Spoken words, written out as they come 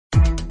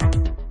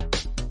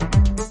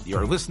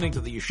You're listening to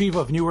the Yeshiva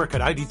of Newark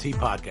at IDT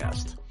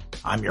podcast.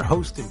 I'm your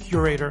host and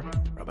curator,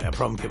 Rabbi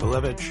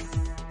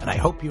Kibalevich, and I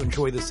hope you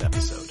enjoy this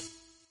episode.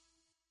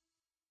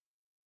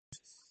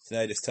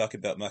 Tonight is talk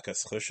about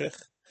Makas Choshech,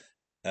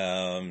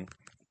 and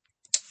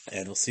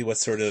we'll see what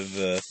sort of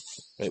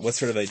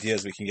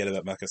ideas we can get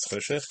about Makas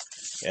Choshech.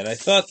 And I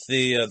thought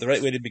the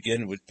right way to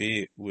begin would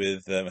be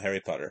with Harry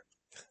Potter,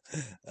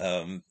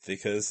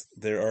 because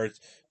there are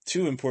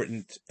two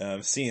important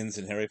scenes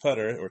in Harry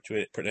Potter, or two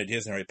important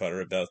ideas in Harry Potter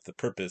about the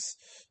purpose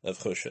of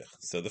Choshech.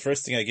 So the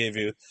first thing I gave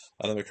you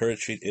on the Makara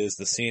sheet is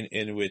the scene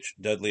in which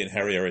Dudley and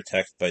Harry are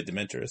attacked by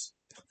Dementors,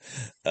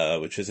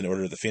 which is in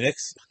Order of the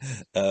Phoenix,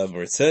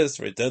 where it says,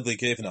 where Dudley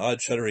gave an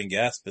odd shuddering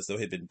gasp as though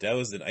he had been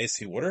doused in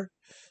icy water.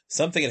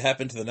 Something had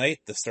happened to the night.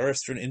 The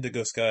star-strewn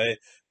indigo sky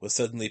was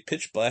suddenly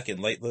pitch black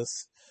and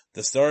lightless.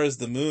 The stars,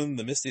 the moon,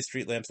 the misty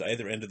street lamps at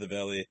either end of the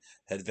valley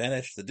had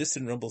vanished. The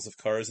distant rumbles of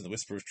cars and the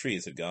whisper of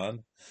trees had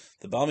gone.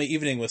 The balmy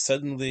evening was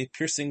suddenly,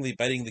 piercingly,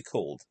 bitingly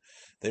cold.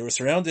 They were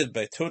surrounded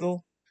by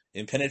total,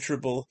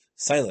 impenetrable,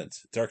 silent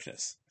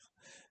darkness,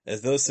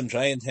 as though some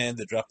giant hand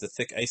had dropped a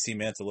thick, icy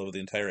mantle over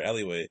the entire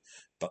alleyway,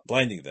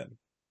 blinding them.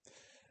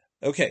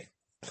 Okay,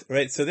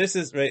 right. So this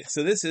is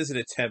an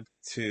attempt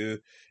to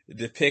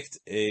depict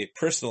a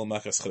personal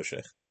Makas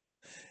Choshech,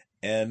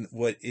 and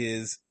what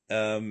is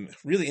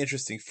really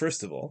interesting,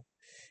 first of all,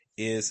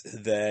 is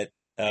that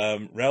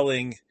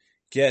Rowling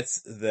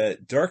gets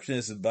that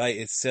darkness by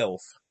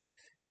itself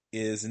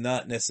is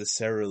not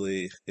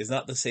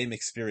the same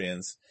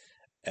experience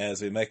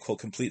as we might call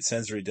complete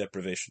sensory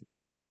deprivation.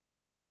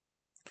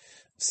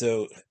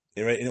 So,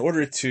 right, in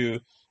order to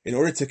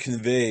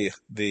convey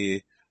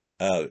the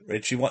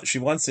right, she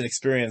wants an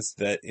experience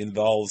that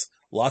involves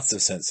lots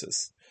of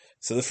senses.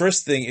 So the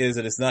first thing is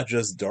that it's not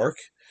just dark.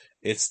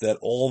 It's that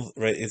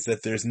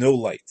there's no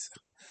light.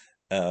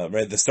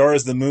 Right, the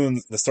stars and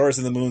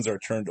the moons are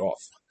turned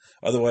off.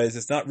 Otherwise,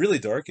 it's not really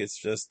dark.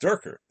 It's just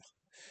darker.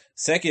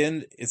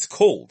 Second, it's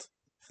cold.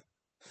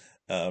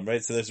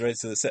 Right. So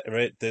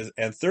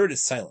and third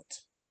is silent.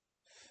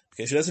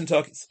 Okay, she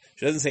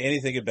doesn't say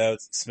anything about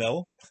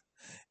smell,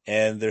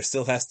 and there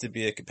still has to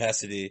be a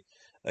capacity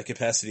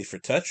for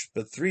touch.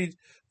 But three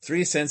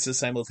senses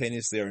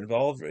simultaneously are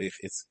involved.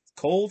 It's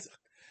cold,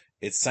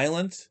 it's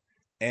silent,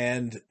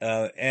 and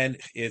the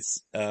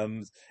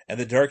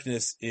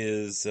darkness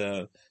is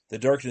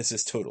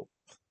total.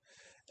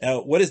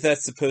 Now, what is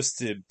that supposed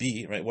to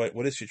be? Right?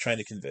 What is she trying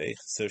to convey?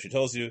 So she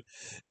tells you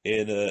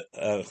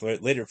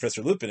later.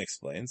 Professor Lupin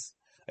explains.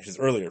 Actually,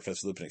 earlier,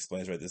 Professor Lupin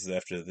explains. Right, this is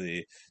after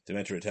the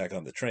Dementor attack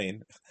on the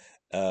train.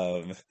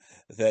 That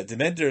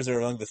Dementors are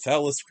among the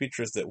foulest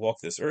creatures that walk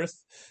this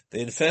earth. They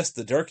infest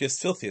the darkest,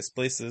 filthiest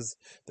places.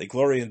 They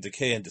glory in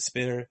decay and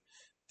despair.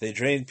 They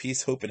drain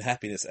peace, hope, and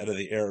happiness out of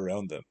the air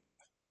around them.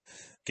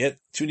 Get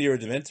too near a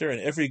Dementor, and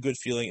every good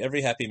feeling,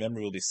 every happy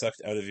memory will be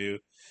sucked out of you.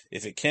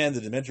 If it can, the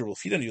Dementor will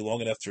feed on you long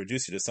enough to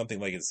reduce you to something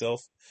like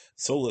itself,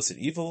 soulless and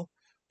evil.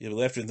 You'll be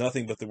left with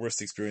nothing but the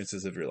worst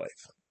experiences of your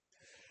life.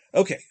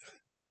 Okay,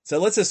 so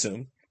let's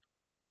assume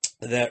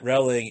that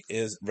Rowling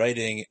is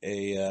writing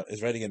a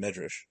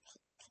medrash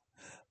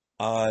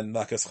on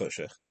Makas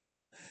Choshech,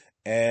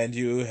 and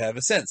you have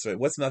a sense, right?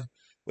 What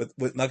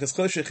Makas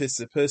Choshech is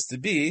supposed to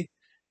be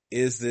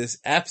is this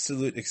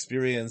absolute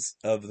experience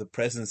of the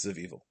presence of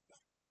evil.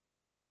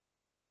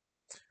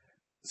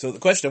 So the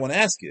question I want to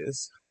ask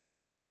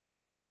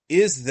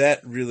is that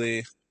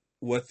really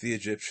what the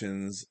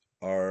Egyptians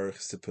are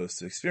supposed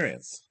to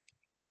experience?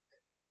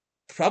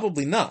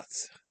 Probably not,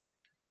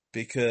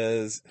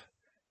 because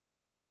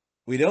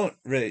we don't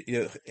really,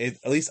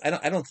 at least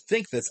I don't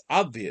think that's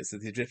obvious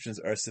that the Egyptians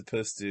are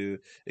supposed to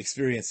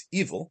experience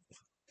evil.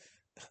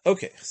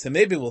 Okay, so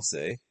maybe we'll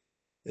say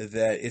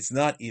that it's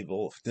not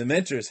evil.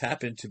 Dementors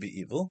happen to be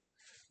evil,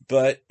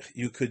 but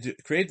you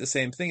could create the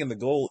same thing, and the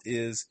goal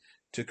is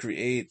to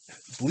create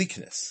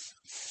bleakness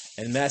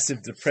and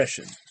massive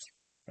depression,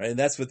 right? And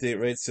that's what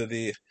so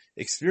the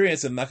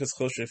experience of Makas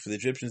Choshech for the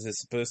Egyptians is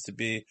supposed to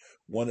be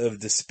one of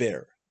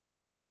despair.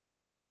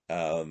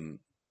 So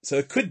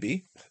it could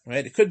be,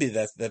 right? It could be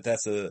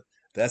that's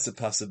a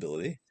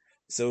possibility.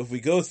 So if we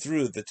go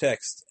through the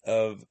text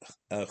of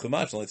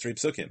Chumash, only 3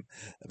 psukim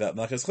about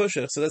Makas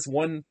Choshech, so that's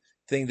one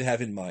thing to have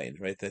in mind,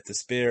 right? That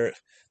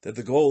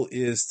the goal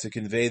is to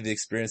convey the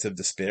experience of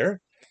despair.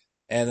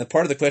 And a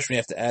part of the question we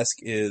have to ask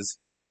is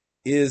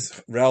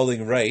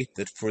Rowling right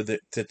that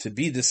to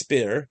be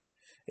despair,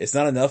 it's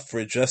not enough for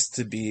it just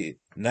to be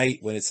night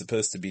when it's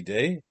supposed to be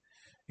day?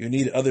 You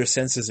need other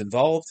senses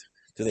involved.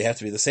 Do they have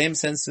to be the same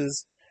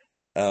senses?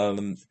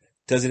 Is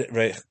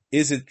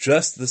it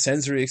just the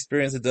sensory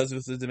experience it does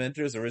with the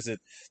Dementors, or is it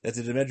that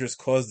the Dementors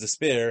cause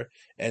despair,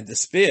 and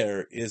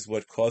despair is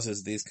what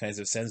causes these kinds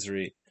of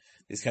sensory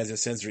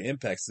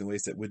impacts in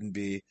ways that wouldn't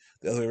be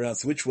the other way around?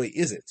 So which way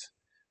is it?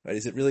 Right?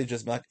 Is it really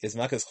just is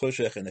Makas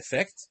Choshech an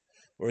effect,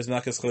 or is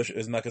Makas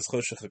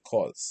Choshech a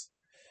cause?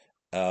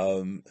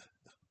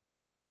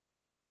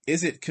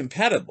 Is it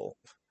compatible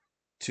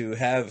to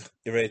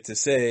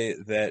say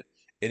that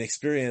an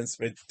experience?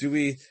 Right? Do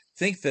we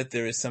think that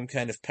there is some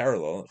kind of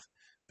parallel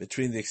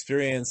between the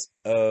experience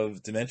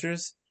of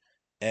Dementors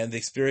and the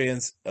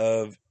experience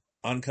of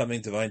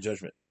oncoming divine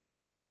judgment?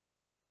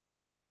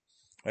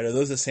 Right? Are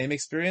those the same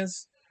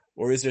experience,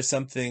 or is there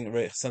something,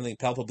 right, something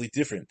palpably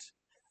different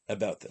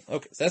about them?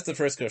 Okay, so that's the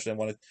first question I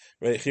wanted.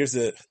 Right, here's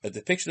a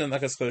depiction of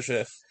Makas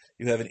Choshech.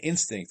 You have an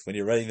instinct when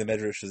you're writing the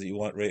medrash that you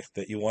want, right,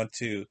 that you want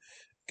to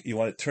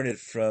turn it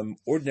from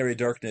ordinary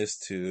darkness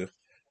to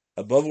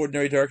above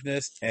ordinary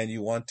darkness, and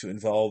you want to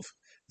involve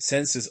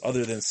senses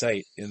other than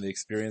sight in the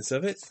experience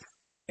of it.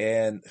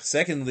 And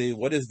secondly,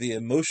 what is the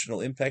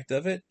emotional impact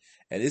of it?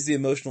 And is the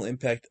emotional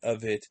impact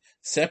of it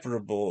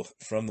separable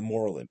from the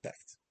moral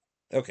impact?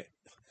 Okay,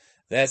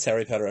 that's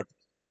Harry Potter.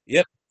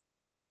 Yep,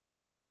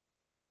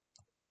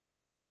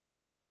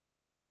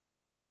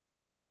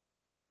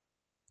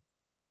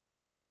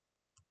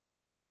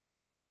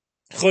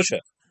 Chosha,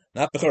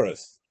 not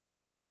Bechoros.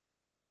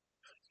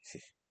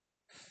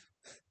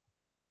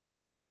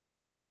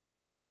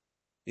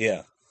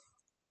 Yeah,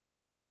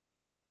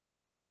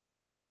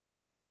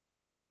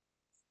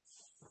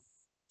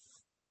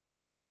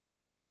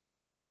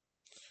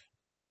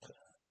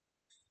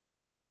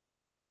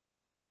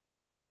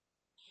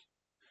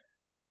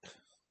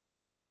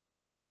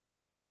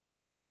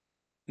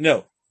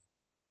 no,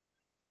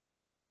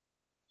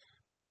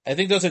 I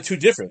think those are two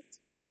different.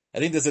 I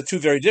think those are two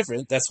very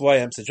different. That's why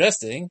I'm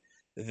suggesting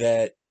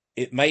that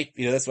it might,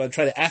 that's why I'm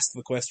trying to ask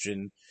the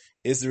question,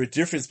 is there a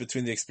difference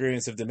between the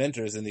experience of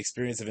Dementors and the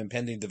experience of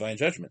impending divine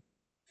judgment?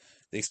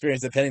 The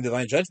experience of impending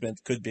divine judgment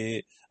could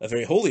be a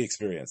very holy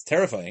experience,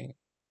 terrifying,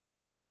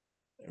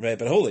 right?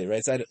 But holy,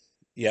 right? So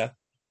yeah,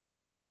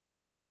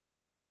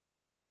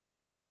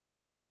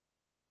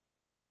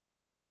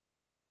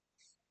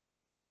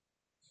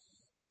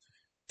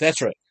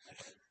 that's right.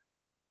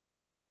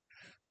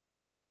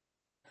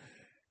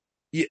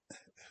 Yeah,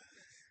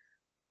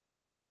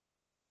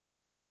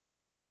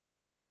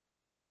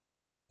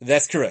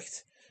 that's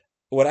correct.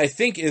 What I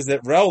think is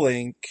that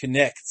Rowling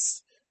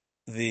connects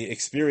the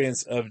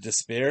experience of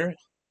despair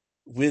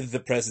with the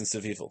presence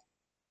of evil.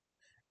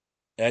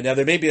 And now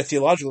there may be a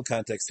theological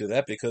context to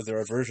that because there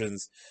are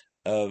versions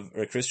of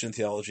a Christian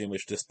theology in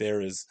which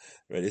despair is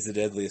right is the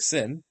deadliest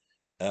sin,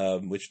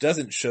 which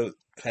doesn't show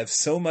have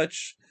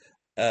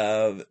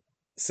uh,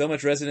 so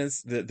much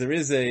resonance. There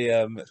is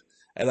a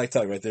I like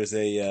talking right. There's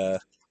a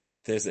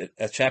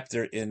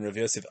chapter in Rav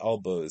Yosef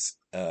Albo's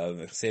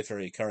Sefer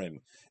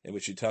Ikarim in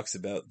which he talks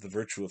about the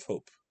virtue of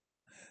hope,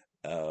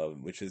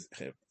 which is,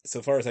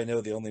 so far as I know,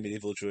 the only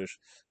medieval Jewish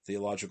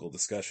theological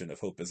discussion of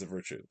hope as a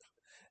virtue,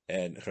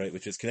 and right,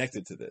 which is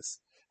connected to this.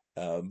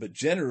 But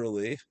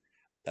generally,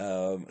 I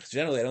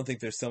don't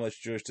think there's so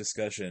much Jewish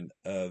discussion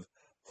of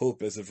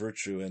hope as a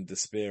virtue and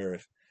despair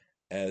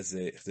as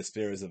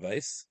a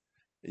vice.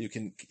 You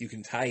can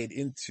tie it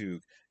into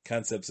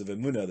concepts of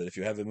emuna that if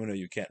you have emuna,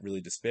 you can't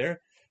really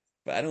despair.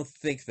 But I don't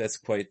think that's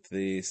quite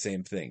the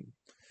same thing.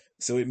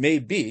 So it may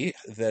be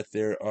that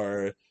there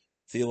are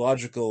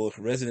theological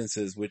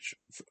resonances which,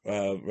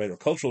 right, or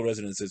cultural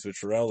resonances which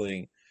for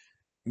Rowling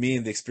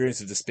mean the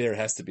experience of despair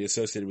has to be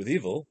associated with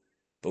evil,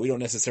 but we don't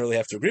necessarily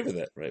have to agree with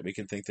that, right? We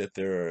can think that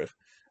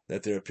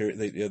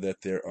that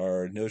there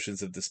are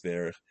notions of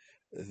despair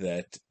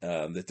that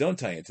don't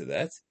tie into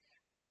that.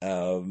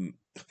 Um,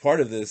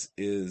 Part of this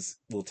is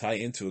will tie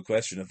into a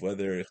question of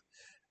whether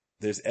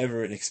there's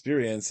ever an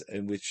experience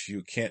in which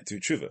you can't do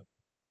tshuva.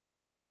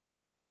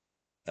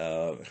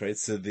 Right.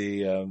 So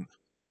the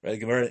right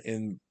Gemara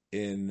in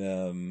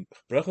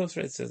Brachos,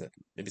 right, says that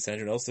maybe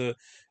Sandra also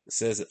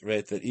says,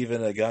 right, that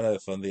even a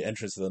ganaf on the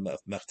entrance of the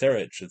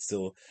Machteret should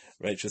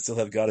still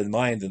have God in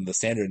mind, and the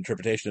standard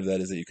interpretation of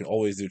that is that you can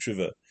always do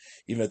tshuva,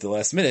 even at the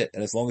last minute,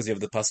 and as long as you have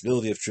the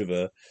possibility of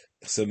tshuva.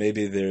 So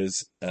maybe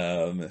there's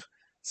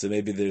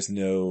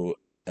no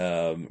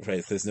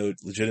right, there's no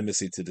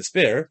legitimacy to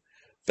despair.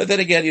 But then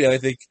again, I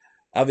think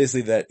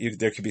obviously that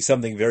there could be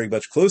something very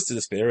much close to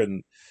despair,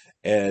 and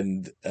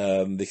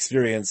the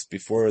experience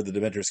before the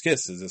Dementor's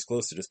kiss is as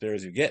close to despair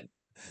as you get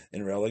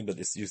in Rowling, but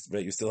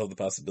right, you still have the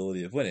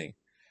possibility of winning.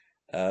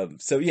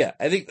 So yeah,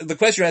 I think the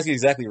question you're asking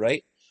is exactly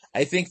right.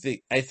 I think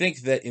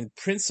that in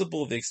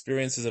principle the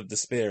experiences of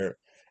despair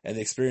and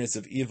the experience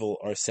of evil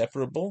are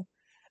separable.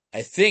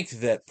 I think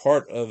that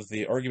part of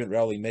the argument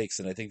Rowling makes,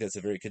 and I think that's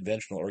a very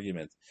conventional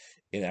argument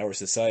in our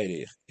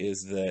society,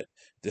 is that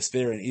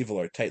despair and evil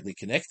are tightly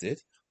connected.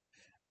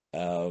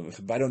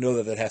 But I don't know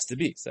that that has to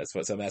be. So that's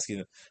what I'm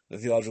asking the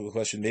theological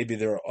question. Maybe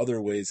there are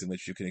other ways in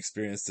which you can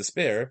experience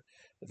despair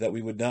that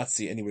we would not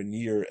see anywhere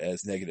near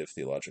as negative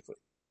theologically.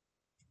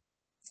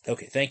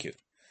 Okay, thank you.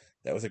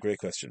 That was a great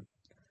question.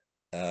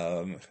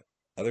 Um,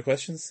 Other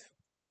questions?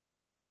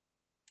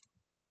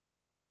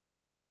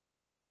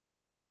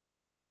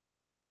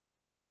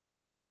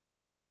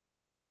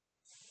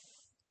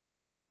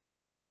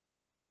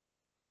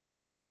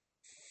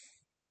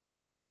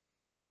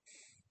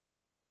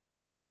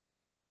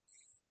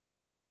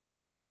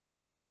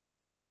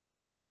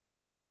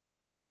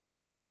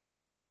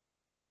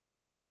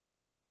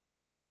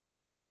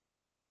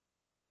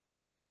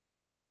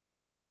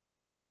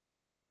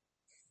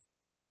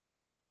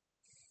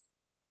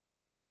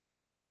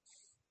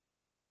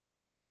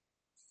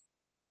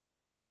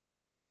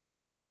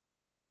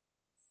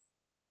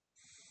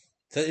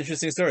 It's an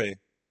interesting story.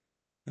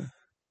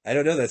 I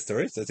don't know that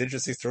story, so it's an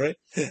interesting story.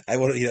 I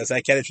won't, so I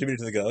can't attribute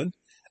it to the Gaon.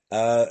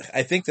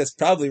 I think that's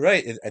probably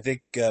right. I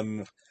think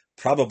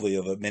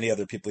probably many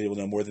other people will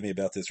know more than me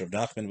about this. Rav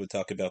Nachman would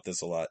talk about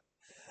this a lot,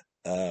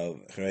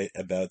 right?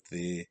 About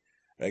the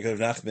right. Rav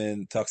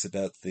Nachman talks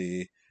about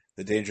the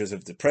dangers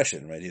of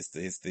depression, right? I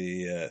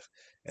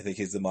think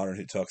he's the modern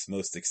who talks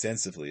most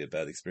extensively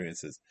about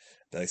experiences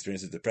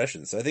of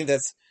depression. So I think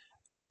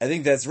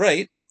that's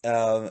right.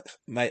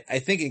 I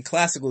think in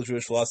classical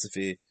Jewish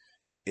philosophy,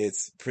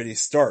 it's pretty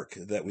stark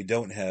that we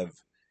don't have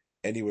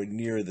anywhere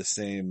near the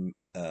same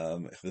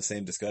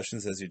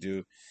discussions as you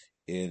do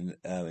in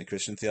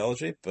Christian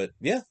theology. But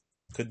yeah,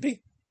 could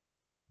be.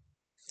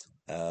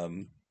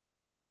 Um,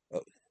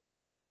 oh,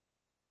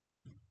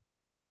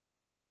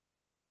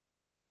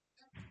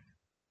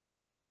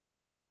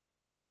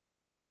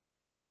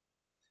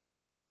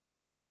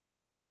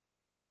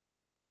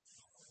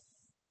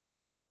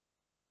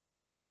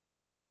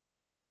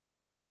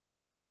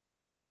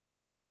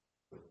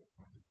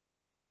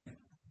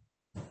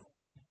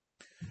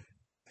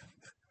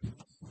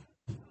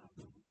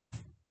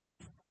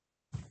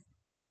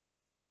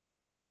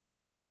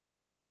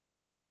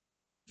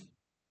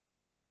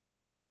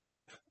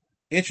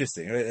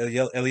 interesting, right?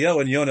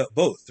 Eliyahu and Yonah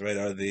both, right,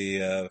 are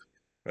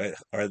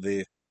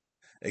the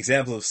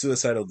example of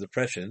suicidal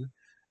depression,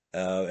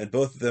 and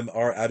both of them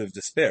are out of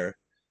despair.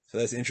 So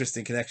that's an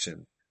interesting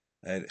connection.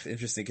 Right?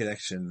 Interesting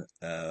connection.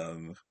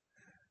 And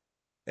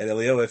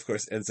Eliyahu, of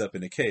course, ends up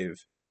in a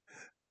cave.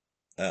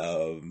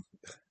 Um,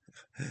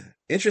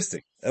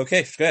 interesting.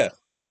 Okay, shkoyach.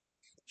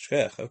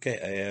 Shkoyach.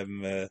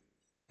 Okay,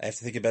 I have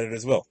to think about it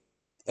as well.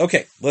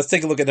 Okay, let's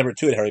take a look at number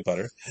 2 in Harry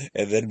Potter,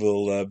 and then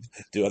we'll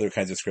do other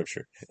kinds of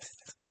scripture.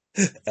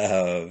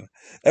 Um,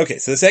 okay,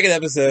 so the second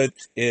episode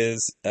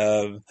is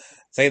second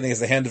thing is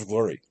the Hand of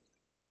Glory.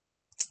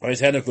 Right,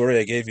 Hand of Glory.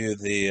 I gave you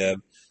the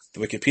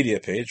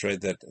Wikipedia page,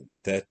 right?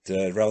 That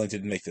Rowling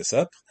didn't make this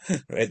up,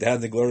 right? The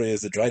Hand of Glory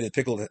is the dried and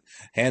pickled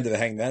hand of a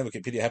hanged man.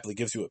 Wikipedia happily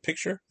gives you a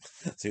picture,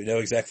 so you know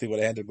exactly what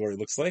a Hand of Glory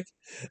looks like.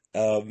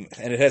 And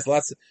it has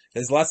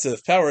lots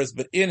of powers.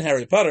 But in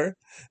Harry Potter,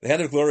 the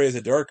Hand of Glory is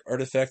a dark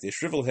artifact, a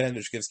shriveled hand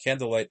which gives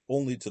candlelight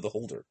only to the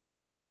holder.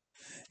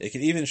 It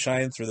can even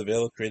shine through the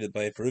veil created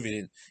by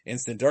Peruvian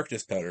instant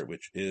darkness powder,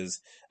 which is,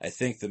 I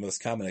think, the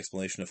most common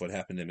explanation of what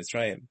happened in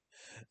Mitzrayim.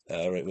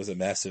 It was a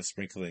massive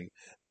sprinkling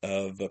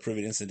of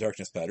Peruvian instant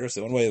darkness powder.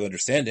 So one way of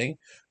understanding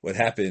what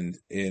happened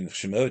in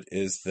Shemot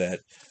is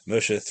that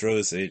Moshe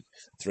throws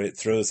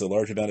a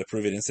large amount of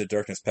Peruvian instant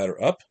darkness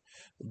powder up,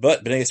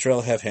 but Bnei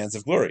Israel have hands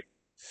of glory.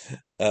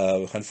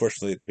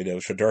 Unfortunately,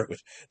 for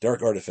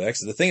dark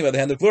artifacts. The thing about the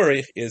hand of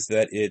glory is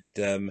that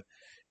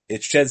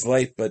it sheds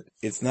light, but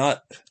it's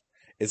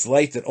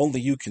light that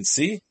only you can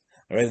see,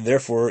 all right, and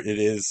therefore it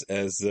is,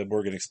 as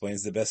Morgan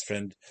explains, the best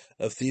friend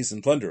of thieves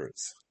and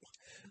plunderers.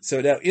 So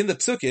now in the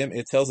Psukim,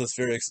 it tells us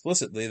very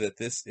explicitly that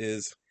this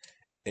is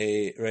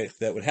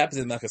that what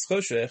happens in Makas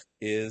Choshech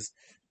is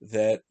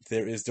that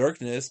there is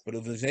darkness, but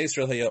of Bnei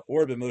Israel haya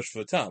or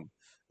b'moshvotam.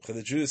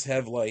 The Jews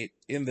have light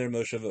in their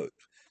moshavot.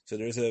 So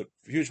there's a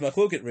huge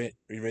machloket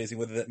raising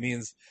whether that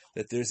means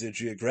that there's a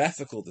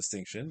geographical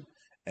distinction,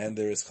 and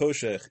there is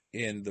Choshech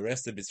in the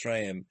rest of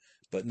Mitzrayim,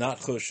 but not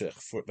Choshech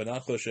for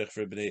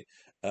Bnei,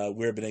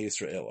 where Bnei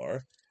Israel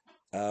are.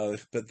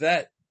 But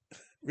that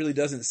really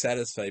doesn't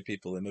satisfy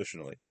people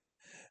emotionally,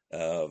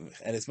 and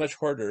it's much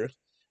harder.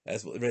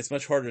 It's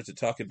much harder to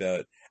talk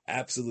about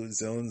absolute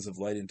zones of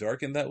light and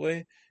dark in that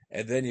way,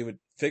 and then you would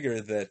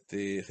figure that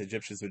the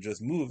Egyptians would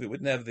just move. It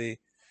wouldn't have the.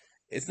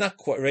 It's not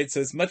quite right.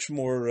 So it's much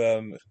more.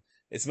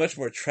 It's much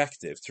more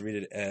attractive to read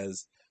it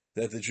as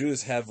that the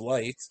Jews have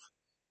light,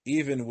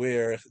 even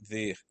where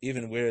the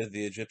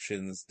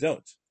Egyptians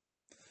don't.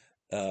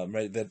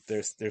 Right, that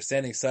they're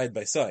standing side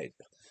by side.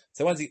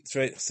 So I want to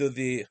right. So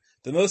the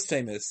most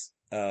famous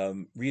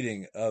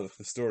reading of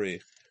the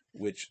story,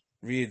 which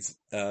reads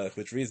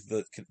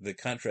the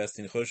contrast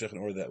in Choshech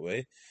and Or that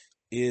way,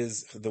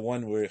 is the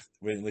one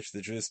in which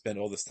the Jews spend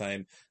all this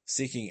time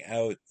seeking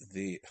out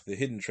the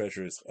hidden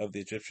treasures of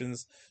the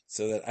Egyptians,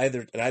 so that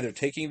either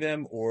taking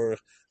them, or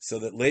so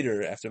that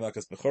later after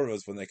Makas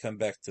Bechoros, when they come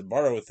back to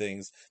borrow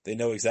things, they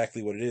know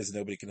exactly what it is and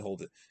nobody can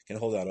hold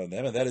out on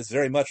them. And that is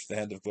very much the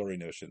hand of glory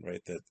notion,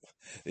 right? That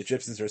the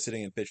Egyptians are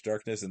sitting in pitch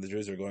darkness and the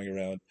Jews are going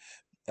around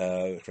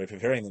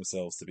preparing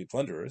themselves to be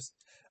plunderers.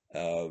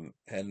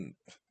 And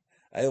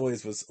I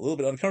always was a little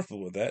bit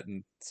uncomfortable with that,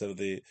 and so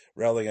the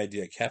Rowling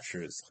idea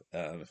captures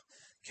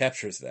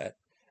that.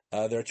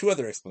 There are 2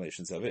 other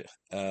explanations of it.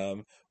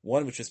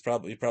 One, which is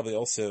you probably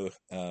also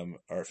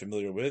are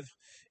familiar with,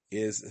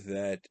 is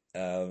that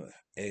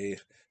a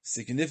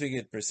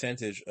significant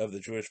percentage of the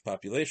Jewish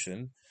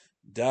population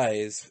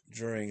dies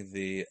during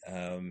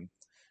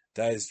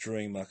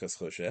Makas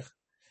Choshech,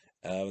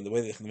 The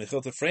way the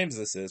Mechilta frames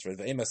this is, right,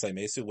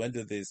 when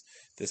did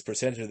this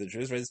percentage of the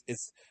Jews, right,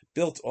 it's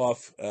built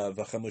off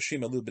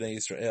V'chamushim alu b'nei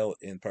Yisrael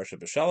in Parsha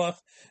B'Shalach,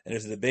 and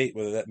there's a debate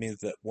whether that means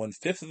that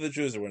 1/5 of the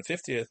Jews or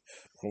 1/50th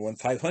or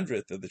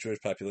 1/500th of the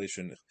Jewish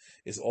population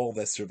is all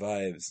that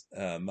survives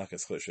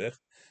Makas Choshech.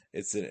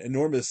 It's an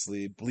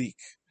enormously bleak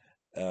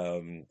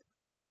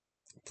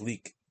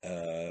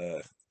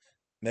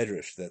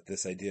medrash, that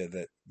this idea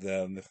that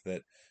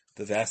the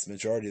vast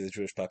majority of the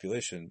Jewish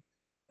population,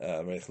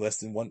 right, less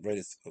than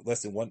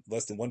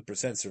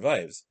 1%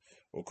 survives.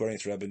 Well, according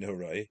to Rabbi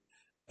Nehorai,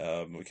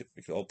 we could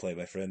all play.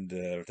 My friend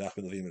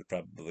Nachman Levine would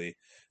probably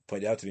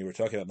point out to me, we're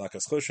talking about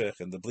Makas Choshech,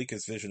 and the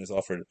bleakest vision is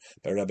offered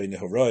by Rabbi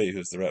Nehorai,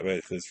 who's the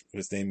rabbi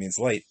whose name means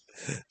light.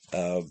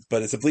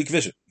 But it's a bleak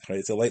vision, right?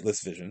 It's a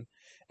lightless vision,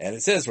 and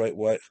it says, right,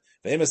 what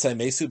when do the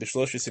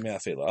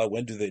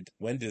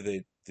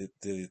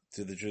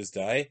Jews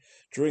die?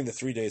 During the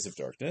 3 days of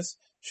darkness.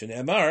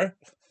 Shne'amar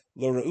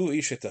lo ra'u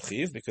ish et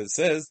achiv, because it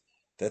says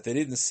that they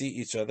didn't see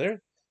each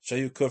other.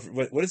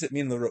 What does it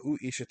mean, lo ra'u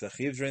ish et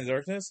achiv, during the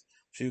darkness?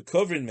 Shayu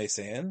kovrin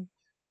mesein,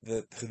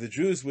 the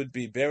Jews would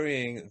be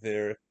burying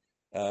their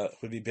dead.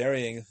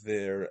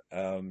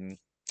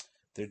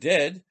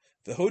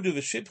 The hodu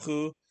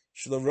v'shibchu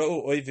shelo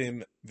ra'u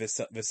oivim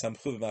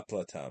v'samchu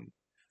v'maplatam.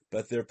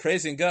 But they're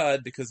praising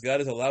God because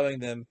God is allowing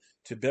them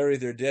to bury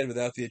their dead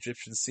without the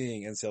Egyptians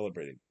seeing and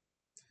celebrating.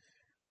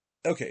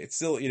 Okay, it's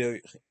still,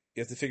 you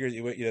have to figure,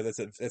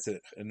 that's an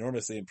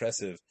enormously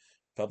impressive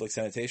public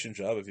sanitation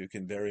job if you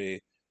can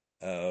bury,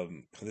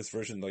 this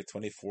version, like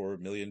 24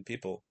 million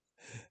people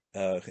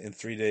in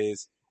 3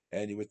 days,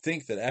 and you would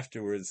think that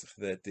afterwards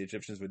that the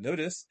Egyptians would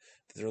notice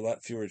that there are a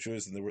lot fewer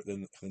Jews than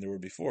there were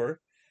before.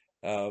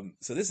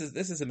 So this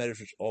is a matter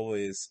which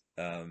always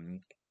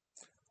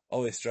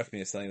struck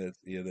me as something that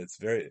that's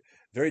very,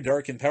 very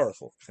dark and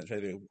powerful.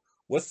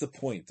 What's the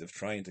point of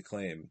trying to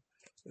claim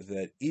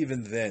that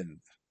even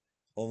then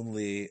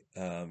only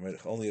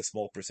a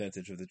small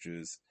percentage of the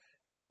Jews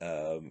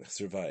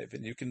survive?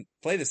 And you can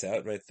play this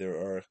out, right? There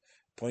are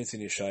points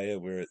in Yeshaya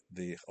where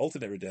the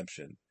ultimate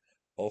redemption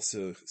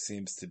also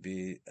seems to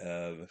be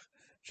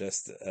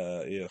just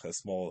a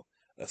small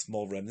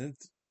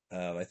remnant.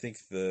 I think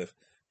the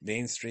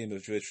mainstream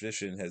of Jewish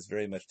tradition has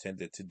very much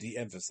tended to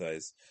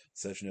de-emphasize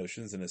such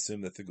notions and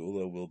assume that the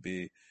Geula will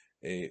be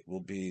a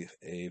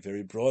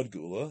very broad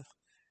Geula,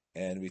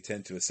 and we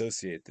tend to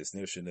associate this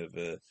notion of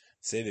a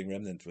saving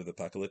remnant with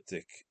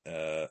apocalyptic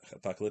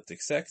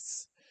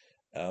sects.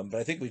 But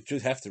I think we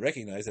just have to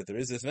recognize that there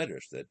is this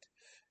medrash that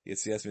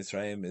Yetzias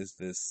Mitzrayim is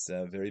this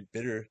very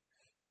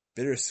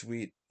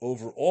bittersweet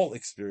overall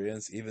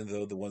experience, even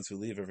though the ones who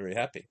leave are very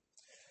happy.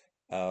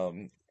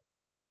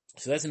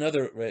 So that's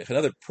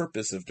another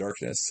purpose of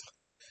darkness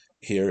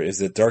here, is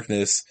that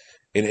darkness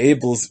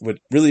enables what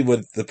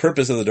the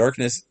purpose of the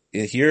darkness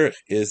here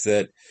is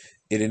that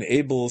it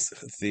enables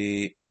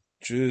the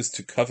Jews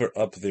to cover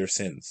up their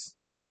sins.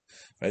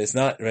 Right? It's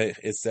not right.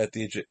 It's that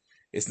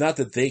it's not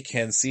that they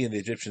can see and the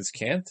Egyptians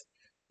can't.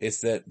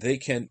 It's that the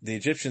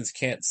Egyptians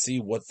can't see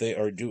what they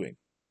are doing.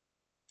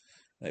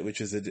 Right?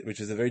 Which is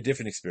a very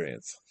different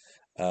experience.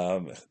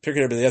 Pirkei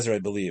Rabbi Eliezer, I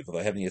believe, although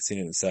I haven't yet seen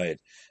it inside,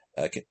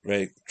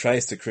 right,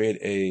 tries to create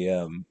a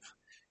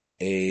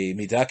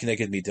midah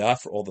keneged midah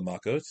for all the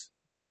makot.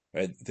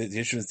 Right, the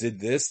Egyptians did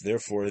this,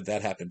 therefore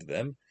that happened to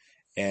them.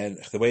 And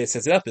the way it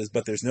sets it up is,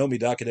 but there's no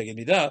midah keneged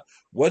midah.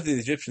 What did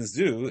the Egyptians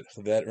do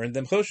that earned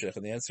them choshech?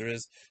 And the answer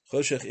is,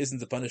 choshech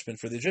isn't a punishment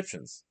for the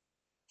Egyptians.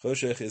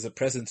 Choshech is a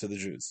present to the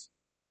Jews,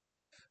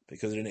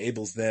 because it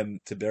enables them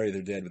to bury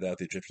their dead without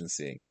the Egyptians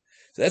seeing.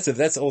 So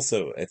that's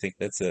also, I think,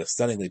 that's a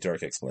stunningly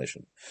dark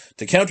explanation.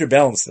 To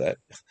counterbalance that,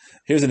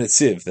 here's an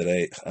Netziv that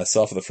I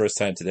saw for the first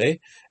time today,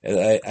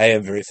 and I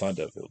am very fond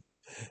of it.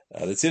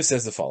 The Netziv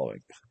says the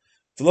following: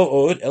 "V'lo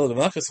od el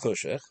b'makas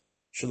choshech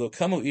shelo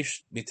kamu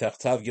ish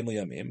mitachtav gimel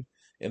yamim."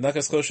 In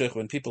Makas Choshech,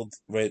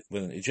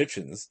 when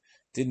Egyptians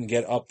didn't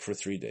get up for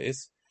 3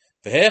 days,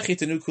 v'he'ech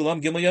hitanu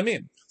kulam gimel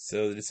yamim.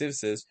 So the Netziv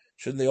says,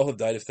 shouldn't they all have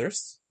died of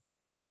thirst?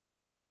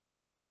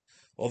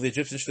 All the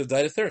Egyptians should have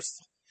died of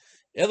thirst.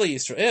 Ela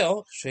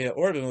Yisrael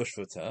she'or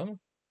b'moshvotam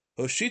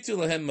hoshitu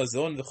lahem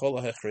mazon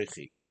v'chol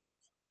ha'chreichi.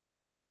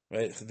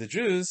 Right, the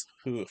Jews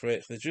who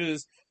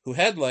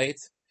had light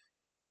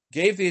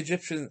gave the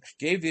Egyptians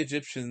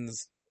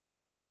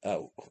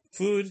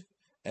food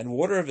and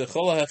water of the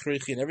chol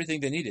ha'chreichi and everything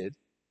they needed,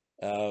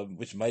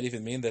 which might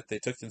even mean that they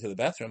took them to the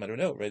bathroom. I don't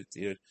know, right?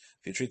 If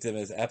you treat them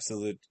as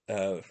absolute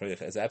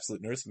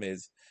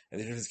nursemaids, and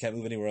the Egyptians can't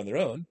move anywhere on their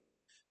own,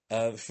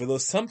 for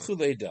those samchu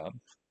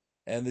leidam.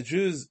 And the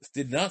Jews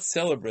did not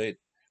celebrate.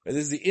 Right,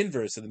 this is the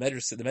inverse of the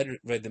Medrash.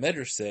 The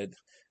Medrash said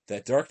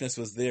that darkness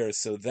was there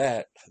so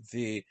that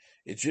the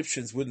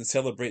Egyptians wouldn't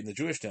celebrate in the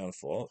Jewish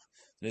downfall.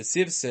 The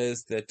Netziv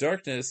says that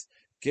darkness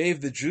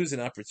gave the Jews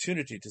an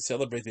opportunity to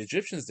celebrate the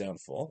Egyptians'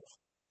 downfall,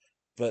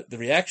 but the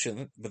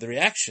reaction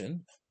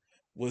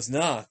was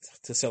not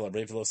to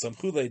celebrate. V'lo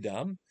samchu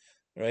leidam,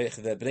 right?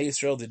 That Bnei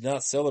Yisrael did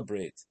not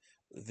celebrate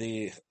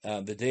the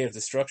day of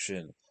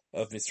destruction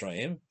of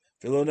Mitzrayim.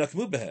 V'lo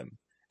nakmu behem.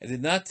 and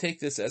did not take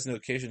this as an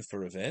occasion for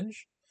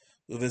revenge.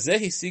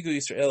 Uvezehi sigu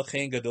Yisrael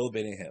chen gadol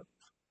beinehem.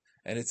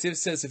 And it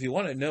says, if you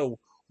want to know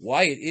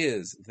why it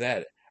is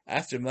that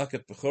after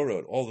Makat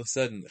Bechorot, all of a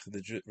sudden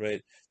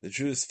the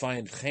Jews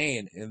find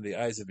chen in the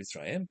eyes of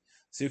Mitzrayim,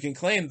 so you can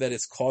claim that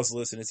it's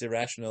causeless and it's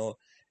irrational,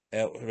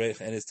 and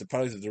it's the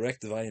product of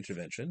direct divine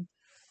intervention.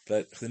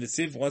 But the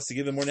Netziv wants to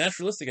give a more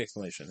naturalistic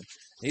explanation.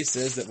 He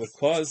says that what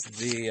caused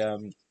the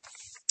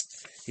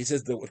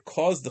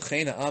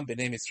chen ha'am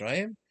b'nei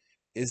Mitzrayim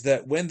is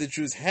that when the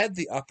Jews had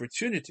the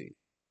opportunity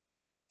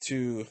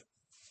to,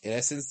 in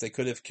essence, they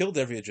could have killed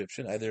every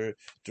Egyptian either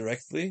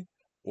directly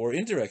or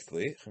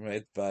indirectly,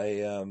 right, through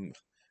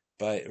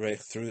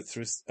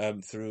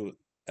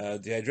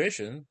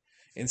dehydration.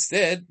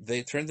 Instead,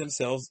 they turned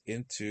themselves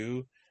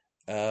into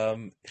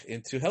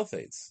health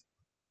aids,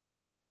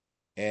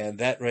 and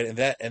that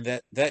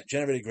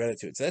generated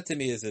gratitude. So that to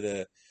me is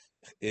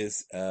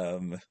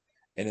an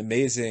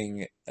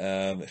amazing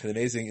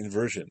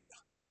inversion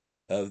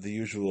of the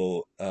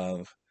usual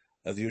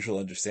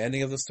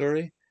understanding of the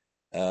story,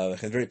 and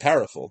very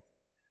powerful.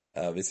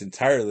 It's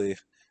entirely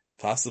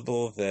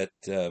possible that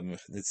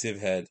Netziv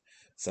had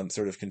some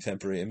sort of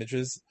contemporary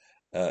images,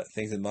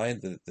 things in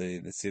mind. That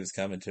the Netziv's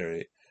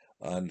commentary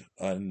on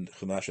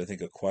Chumash, I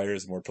think,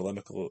 acquires more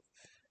polemical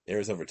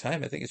errors over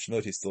time. I think it should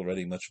note he's still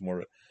writing much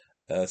more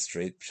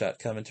straight shot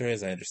commentary,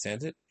 as I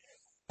understand it.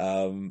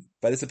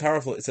 But it's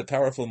a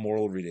powerful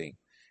moral reading,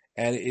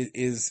 and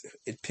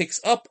it picks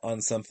up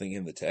on something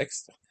in the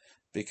text,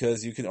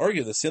 because you can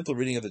argue the simple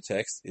reading of the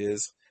text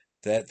is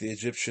that the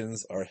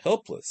Egyptians are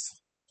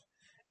helpless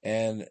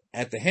and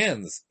at the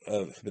hands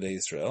of Bnei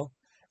Israel,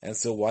 and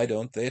so why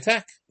don't they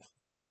attack?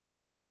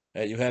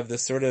 Right? You have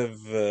this sort of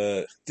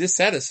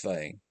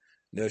dissatisfying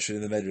notion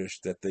in the Medrash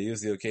that they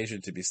use the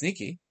occasion to be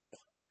sneaky.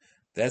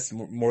 That's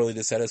morally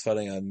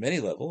dissatisfying on many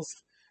levels.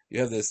 You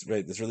have this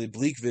really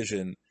bleak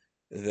vision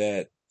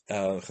that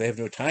they have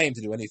no time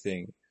to do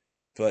anything,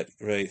 but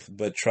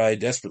try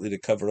desperately to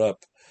cover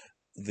up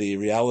the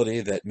reality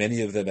that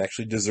many of them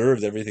actually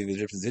deserved everything the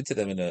Egyptians did to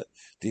them in a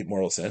deep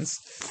moral sense.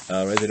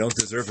 They don't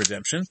deserve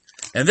redemption.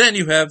 And then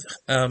you have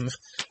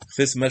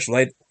this much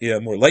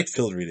more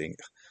light-filled reading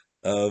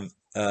of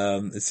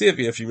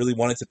if you really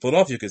wanted to pull it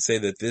off, you could say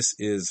that this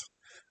is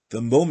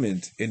the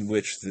moment in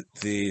which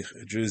the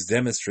Jews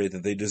demonstrate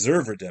that they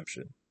deserve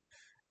redemption,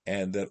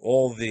 and that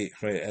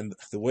and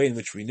the way in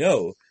which we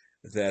know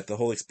that the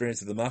whole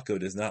experience of the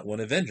Makot is not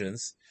one of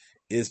vengeance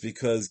is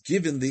because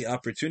given the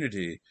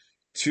opportunity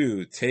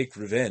to take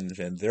revenge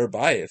and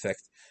thereby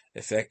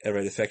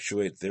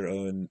effectuate their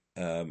own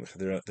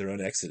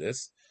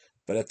exodus,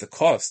 but at the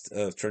cost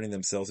of turning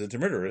themselves into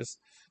murderers,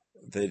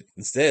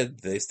 instead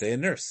they stay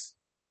and nurse.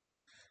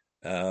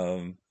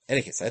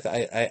 Any case,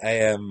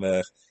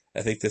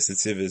 I think this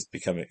Netziv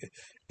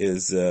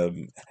is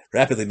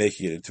rapidly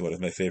making it into one of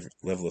my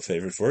level of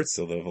favorite words.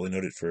 Although I've only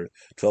known it for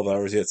 12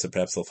 hours yet, so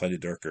perhaps I'll find a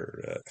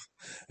darker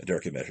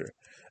measure.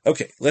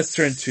 Okay, let's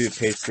turn to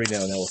page 3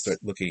 now, and now we'll start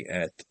looking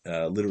at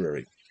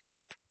literary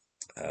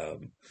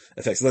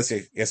effects. So let's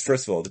guess,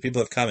 first of all, do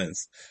people have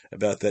comments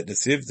about that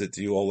Netziv?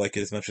 Do you all like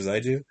it as much as I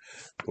do,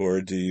 or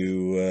have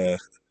you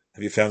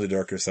found a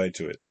darker side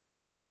to it?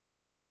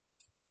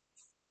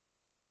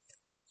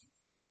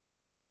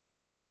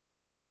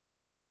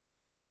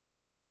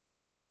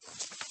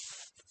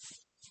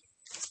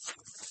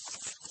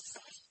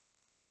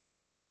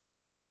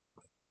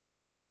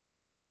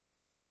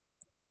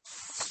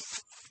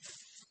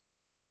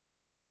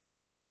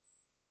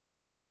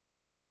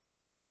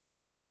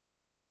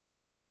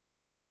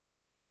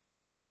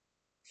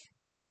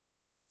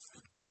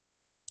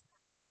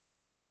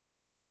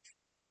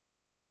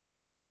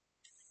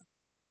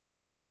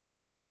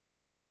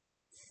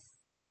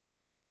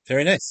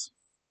 Very nice.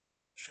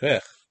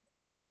 Shkoyach.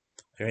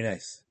 Very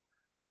nice.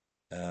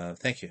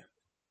 Thank you.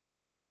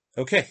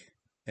 Okay.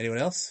 Anyone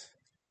else?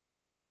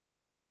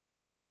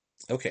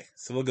 Okay,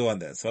 so we'll go on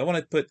then. So what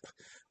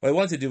I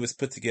wanted to do was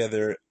put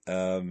together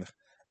a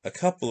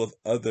couple of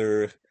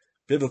other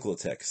biblical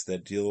texts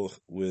that deal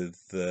with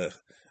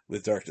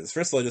darkness.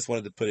 First of all, I just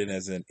wanted to put in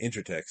as an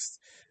intertext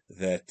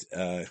that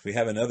we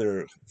have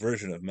another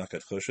version of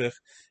Makat Choshech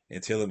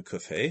in Tehillim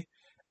Kufhei.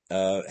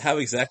 How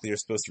exactly you're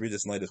supposed to read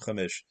this in light of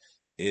Chumash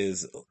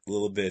is a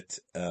little bit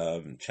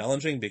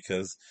challenging,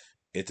 because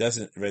it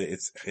doesn't.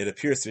 It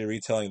appears to be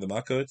retelling the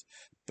Makot,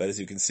 but as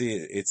you can see,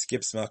 it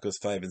skips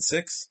Makos 5 and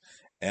 6,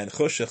 and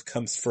Choshech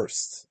comes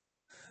first.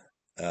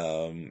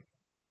 Which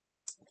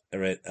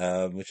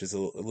is a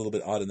little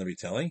bit odd in the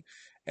retelling.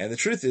 And the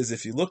truth is,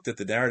 if you looked at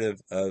the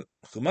narrative of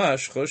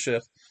Chumash,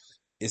 Choshech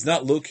is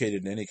not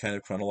located in any kind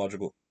of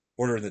chronological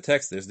order in the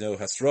text. There's no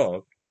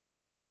hasra.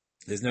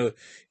 There's no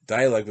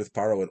dialogue with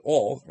Paro at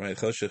all. Right?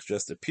 Choshech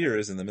just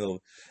appears in the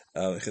middle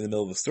of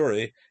the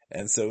story,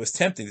 and so it was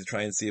tempting to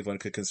try and see if one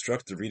could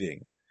construct a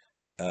reading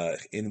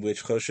in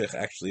which Choshech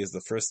actually is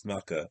the first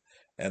Makkah,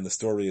 and the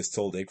story is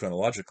told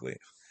achronologically.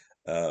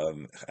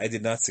 I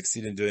did not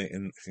succeed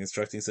in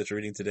constructing such a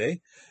reading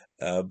today,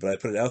 but I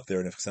put it out there,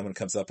 and if someone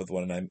comes up with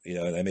one, and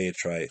I may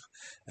try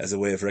as a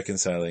way of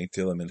reconciling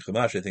Tilim and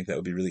Chumash, I think that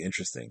would be really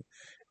interesting.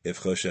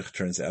 If Choshech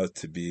turns out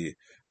to be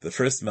the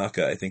first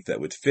Makkah, I think that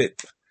would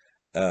fit.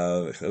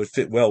 That would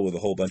fit well with a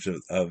whole bunch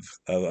of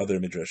other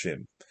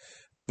midrashim.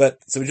 But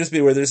so just be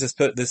aware. There's this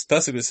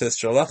pasuk that says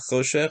Shalach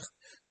Choshech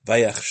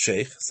Vayach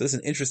Sheikh. So this is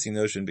an interesting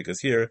notion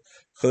because here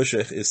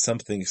Choshech is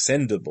something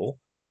sendable.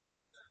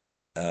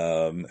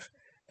 And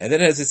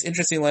then it has this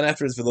interesting line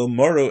afterwards, V'lo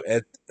Moru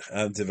et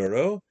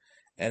Devaro,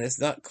 and it's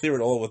not clear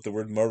at all what the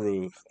word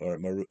Moru or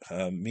Moru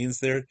means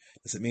there.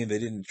 Does it mean they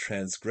didn't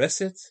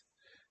transgress it?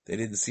 They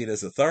didn't see it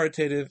as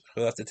authoritative?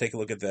 We'll have to take a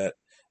look at that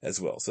as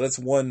well. So that's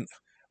one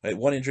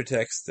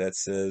intertext that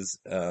says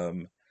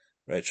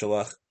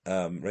Shalach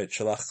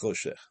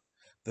Choshech.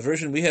 The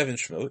version we have in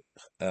Shemot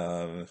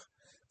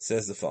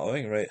says the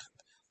following, right?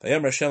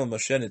 Vayam Hashem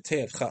Moshe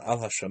Nitei al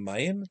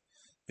Hashamayim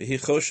v'hi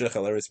Choshech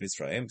al Eretz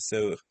Mitzrayim.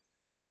 So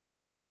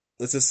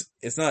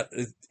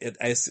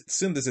I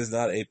assume this is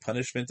not a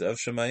punishment of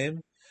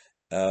Shemayim.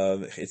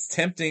 It's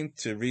tempting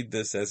to read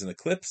this as an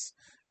eclipse,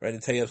 right?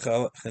 Nitei al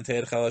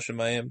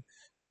Hashamayim,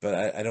 but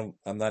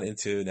I'm not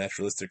into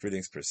naturalistic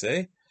readings per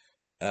se.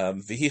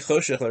 V'hi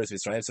Choshech al Eretz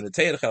Mitzrayim. So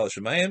Nitei al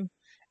Hashamayim,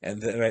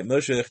 and then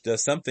Moshe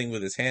does something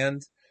with his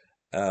hand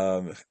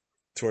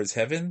towards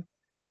heaven,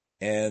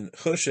 and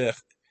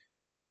Choshech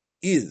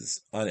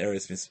is on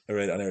Eretz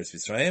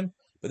Mitzrayim.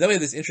 But then we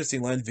have this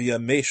interesting line, via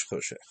Mesh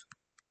Choshech.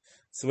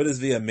 So what does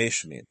via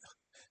Mesh mean?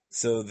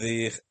 So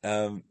the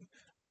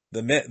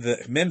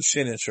Mem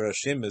Shin in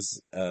Shorashim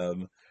is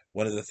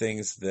one of the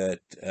things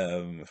that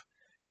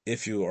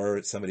if you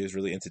are somebody who's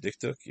really into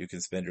diktuk, you can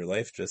spend your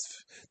life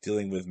just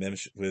dealing with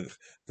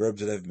verbs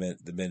that have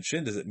the Mem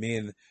Shin. Does it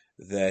mean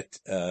that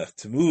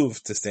to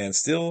move, to stand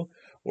still,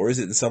 or is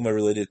it in some way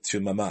related to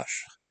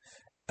mamash?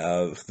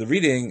 The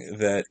reading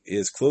that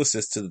is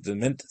closest to the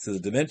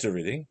Dementa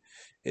reading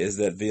is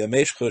that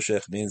v'yamesh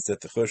choshech means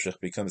that the choshech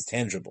becomes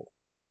tangible.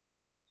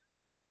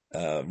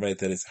 That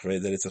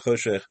it's a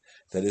choshech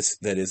that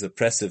is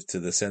oppressive to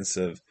the sense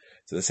of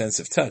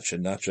touch,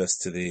 and not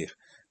just to the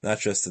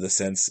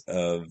sense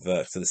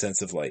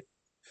of light.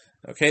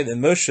 Okay, then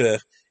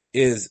Moshe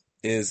is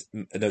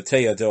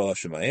noteya do al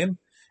Hashemayim.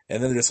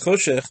 And then there's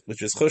Choshech,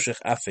 which is Choshech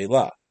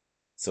Afela.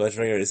 So is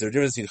there a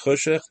difference between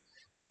Choshech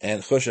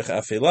and Choshech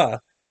Afela?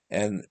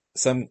 And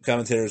some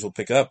commentators will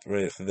pick up,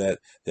 right, that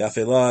the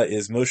Afela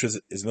is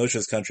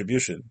Moshe's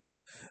contribution.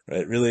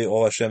 Right? Really,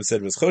 all Hashem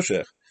said was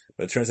Choshech,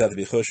 but it turns out to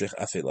be Choshech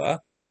Afela.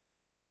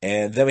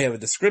 And then we have a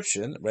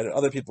description, right?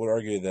 Other people would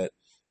argue that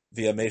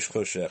via Mesh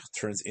Choshech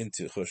turns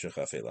into Choshech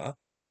Afela.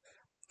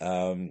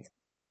 And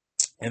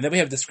then we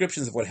have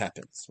descriptions of what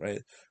happens,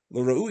 right?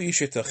 Lo ra'u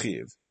ish et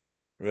achiv.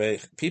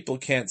 Right, people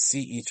can't see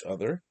each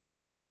other,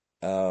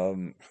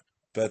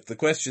 but the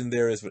question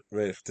there is,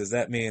 right, does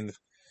that mean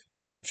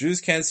Jews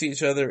can't see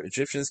each other,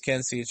 Egyptians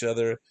can't see each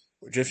other,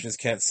 or Egyptians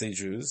can't see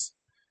Jews,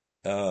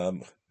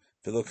 or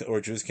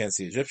Jews can't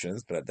see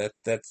Egyptians? But that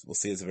we'll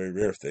see is a very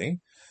rare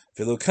thing.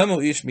 So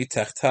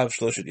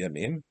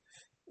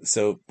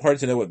hard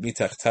to know what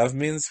mitachtav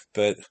means,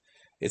 but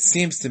it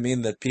seems to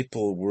mean that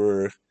people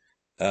were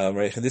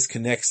right, and this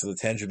connects to the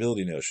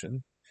tangibility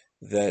notion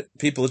that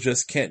people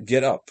just can't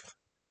get up.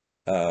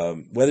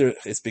 Whether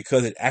it's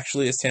because it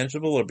actually is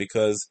tangible or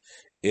because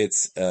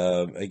it's,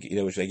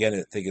 which again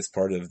I think is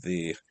part of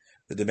the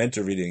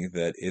Dementa reading,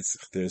 that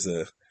there's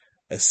a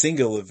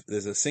single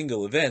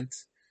event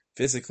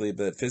physically,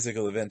 but that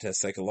physical event has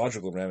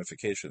psychological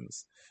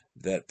ramifications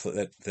that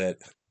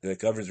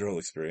governs your whole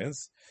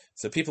experience.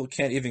 So people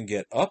can't even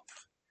get up.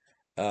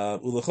 So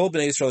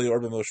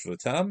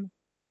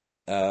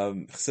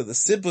the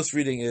simplest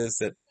reading is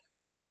that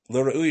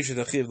Lo ra'ui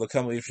shetachiv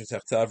l'kam ish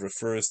tachtav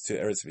refers to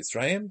Eretz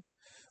Mitzrayim.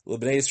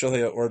 L'bnei Yisrael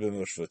haya or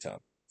b'moshvotam.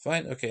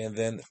 Fine, okay, and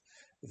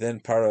then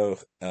Paro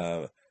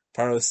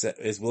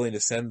is willing to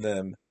send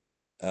them.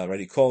 Right,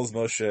 he calls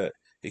Moshe.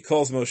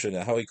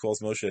 Now, how he calls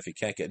Moshe if he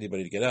can't get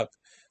anybody to get up,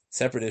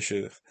 separate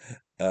issue.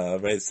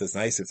 Right, it says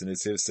nice. It's an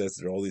Nisiv says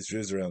there are all these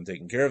Jews around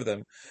taking care of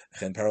them.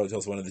 And Paro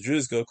tells one of the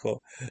Jews, go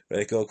call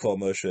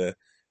Moshe.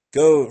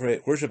 Go,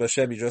 right, worship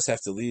Hashem. You just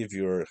have to leave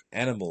your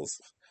animals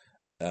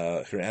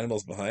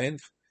behind.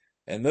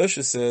 And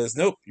Moshe says,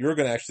 nope, you're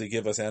going to actually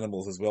give us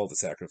animals as well to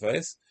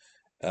sacrifice.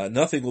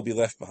 Nothing will be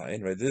left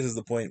behind, right? This is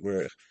the point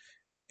where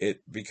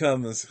it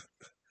becomes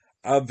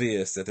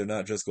obvious that they're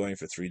not just going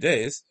for 3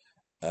 days,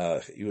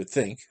 you would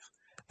think.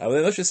 But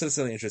Moshe says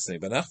something interesting.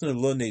 We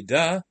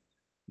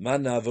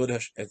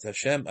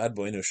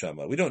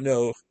don't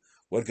know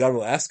what God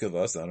will ask of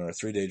us on our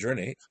 3-day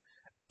journey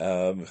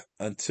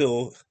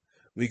until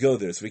we go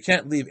there. So we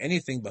can't leave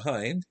anything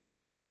behind,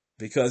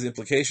 because the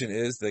implication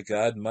is that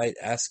God might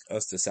ask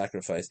us to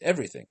sacrifice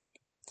everything,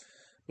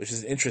 which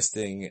is an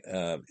interesting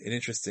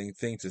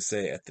thing to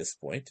say at this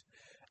point.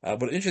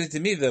 What's interesting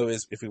to me, though,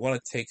 is if we want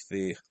to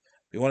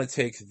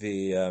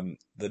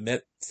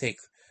take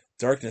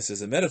darkness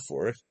as a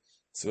metaphor.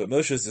 So what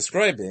Moshe is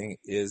describing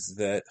is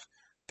that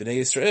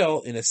Bnei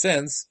Yisrael, in a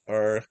sense,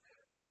 are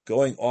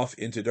going off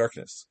into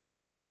darkness.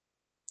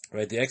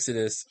 Right? The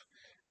Exodus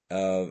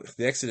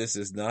the Exodus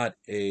is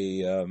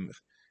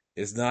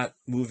not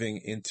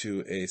moving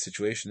into a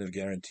situation of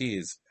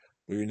guarantees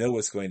where you know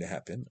what's going to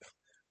happen.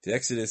 The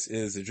Exodus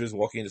is the Jews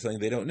walking into something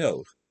they don't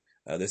know.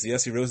 There's the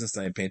Yossi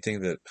Rosenstein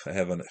painting that I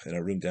have in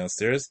a room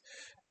downstairs,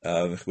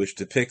 which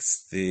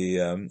depicts the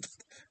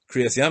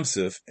Kriyas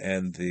Yamsuf,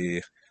 and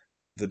the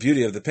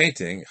beauty of the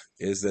painting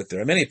is that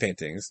there are many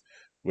paintings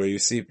where you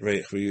see,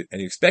 and you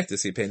expect to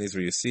see paintings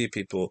where you see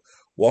people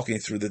walking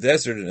through the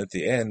desert, and at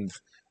the end,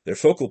 their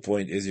focal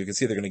point is you can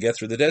see they're going to get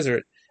through the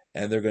desert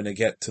and they're going to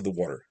get to the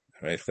water.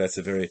 Right, that's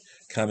a very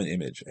common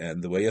image,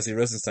 and the way Yossi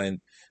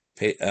Rosenstein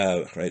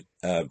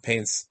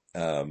paints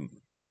Kriyas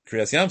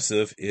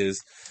Yamsuf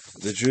is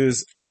the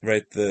Jews.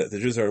 Right, the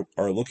Jews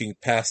are looking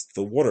past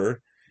the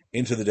water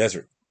into the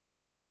desert.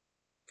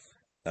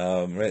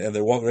 Right, and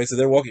they're walking. Right, so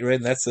they're walking. Right,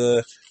 and that's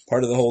a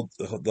part of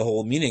the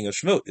whole meaning of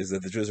Shemot is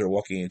that the Jews are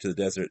walking into the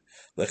desert.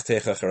 Lech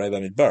techa charai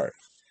b'midbar.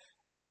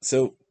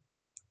 So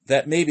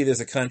that maybe there's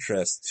a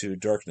contrast to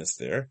darkness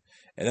there,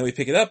 and then we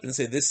pick it up and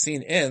say this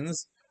scene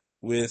ends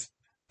with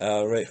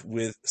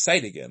with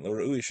sight again. Lo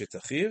ra'ui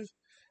shetachiv,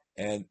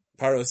 and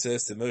Paro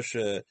says to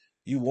Moshe,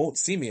 "You won't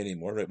see me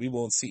anymore. Right, we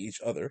won't see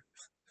each other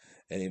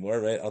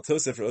anymore, right? Al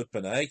tosef ra'ot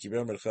panai, ki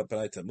b'yom recha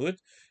panai tamut.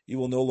 You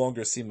will no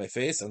longer see my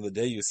face. On the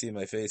day you see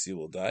my face, you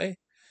will die."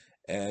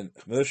 And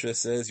Moshe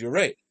says, "You're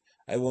right.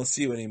 I won't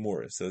see you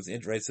anymore." So it's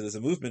right. So there's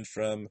a movement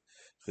from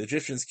the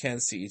Egyptians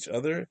can't see each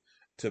other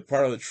to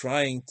Paro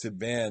trying to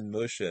ban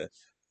Moshe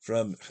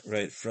from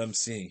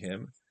seeing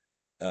him.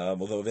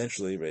 Although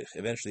eventually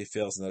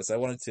fails in that. So I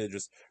wanted to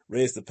just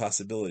raise the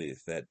possibility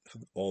that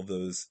all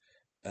those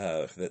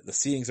that the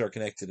seeings are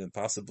connected, and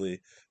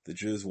possibly the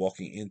Jews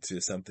walking into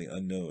something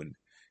unknown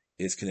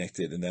is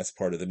connected, and that's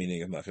part of the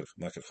meaning of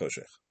Makar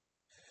Choshech.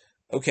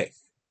 Okay,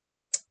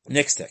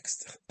 next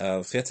text.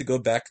 So we have to go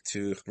back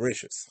to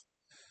Parshas.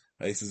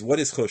 Right, he says,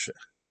 "What is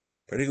Choshech?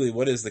 Particularly,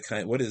 what does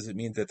it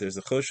mean that there's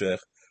a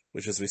Choshech,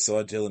 which, as we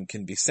saw, Dylan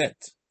can be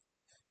sent?"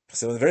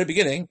 So in the very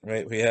beginning,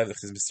 right, we have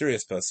this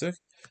mysterious pasuk: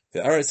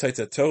 "The Aryeh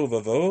hayta tohu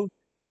vavohu,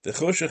 the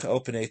Choshech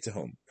al pnei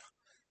tehom."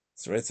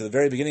 So right, so the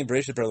very beginning,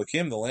 Bereshit bar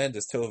Elokim, the land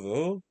is tohu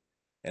vavohu,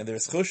 and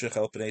there's Choshech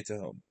al pnei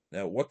tehom.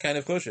 Now, what kind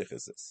of Choshech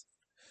is this?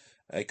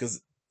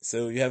 Because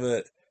so you have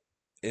a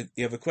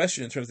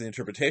question in terms of the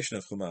interpretation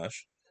of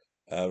Chumash.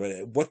 Right,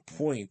 at what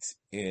point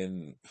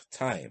in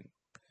time,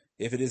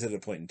 if it is at a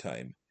point in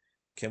time,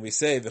 can we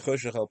say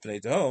v'choshech al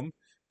pnei tehom?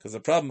 Because the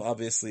problem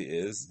obviously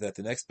is that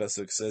the next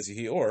pasuk says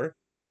Yehi or.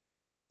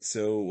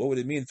 So what would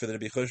it mean for there to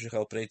be choshech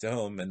al pnei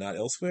tehom and not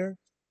elsewhere?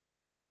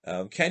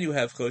 Can you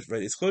have choshech?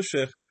 Right, is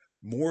choshech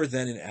more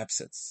than an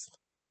absence?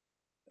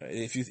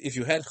 If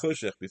you had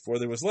choshech before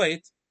there was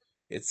light,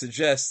 it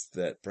suggests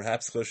that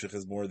perhaps choshech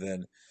is more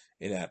than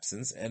in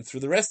absence. And through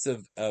the rest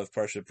of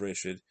Parshat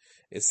Bereshit,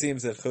 it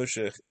seems that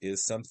choshech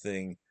is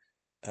something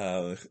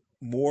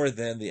more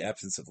than the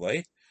absence of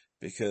light,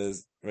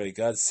 because right,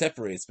 God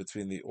separates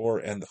between the or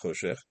and the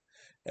choshech,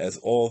 as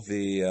all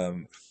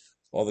the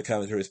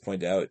commentaries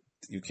point out.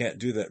 You can't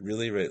do that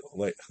really. Right,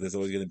 light, there's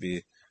always going to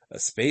be a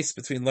space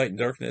between light and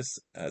darkness.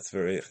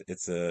 We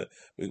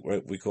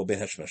call ben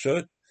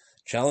hashmashot,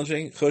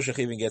 challenging. Choshech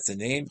even gets a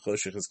name.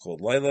 Choshech is called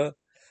Laila.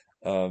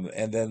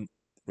 And then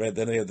we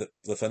have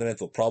the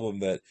fundamental problem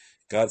that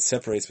God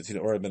separates between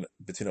an or and a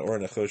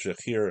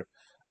choshech here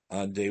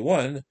on day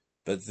one,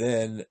 but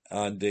then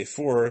on day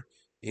 4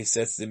 he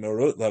sets the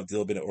me'orot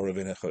lavdil ben or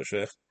ben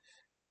choshech.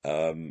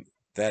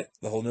 That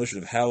the whole notion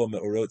of how a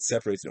me'orot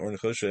separates an or and a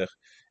choshech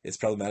is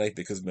problematic,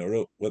 because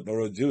what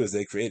me'orot do is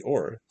they create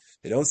or.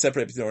 They don't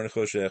separate between or and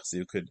choshech. So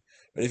you could,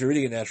 but if you're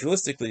reading it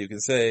naturalistically, you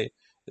can say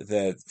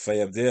that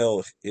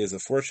Fayavdil is a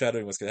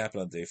foreshadowing what's going to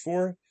happen on day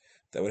 4.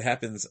 That what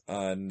happens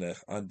on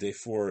day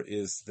 4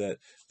 is that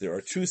there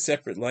are 2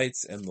 separate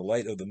lights, and the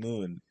light of the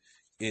moon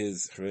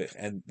is,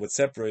 and what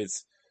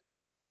separates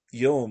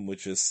Yom,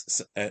 which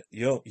is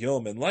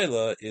Yom and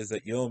Laila, is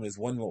that Yom is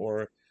one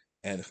Ma'or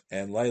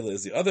and Laila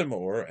is the other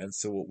Ma'or, and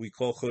so what we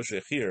call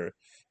Choshech here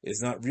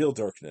is not real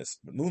darkness,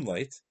 but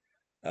moonlight.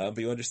 But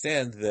you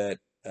understand that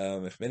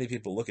if many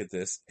people look at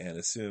this and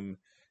assume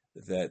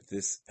that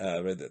this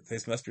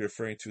must be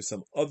referring to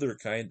some other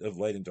kind of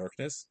light and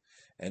darkness,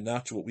 and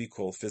not to what we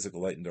call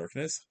physical light and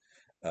darkness.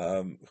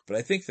 But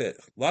I think that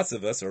lots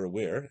of us are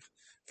aware,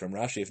 from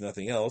Rashi if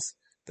nothing else,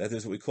 that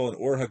there's what we call an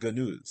or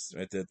haganuz,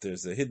 right? That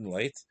there's a hidden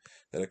light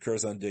that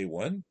occurs on day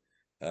 1,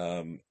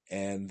 and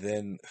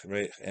then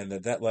and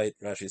that light,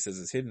 Rashi says,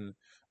 is hidden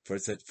for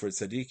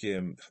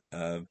tzaddikim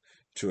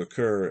to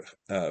occur,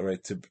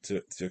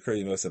 to occur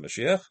in Yemos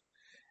HaMashiach,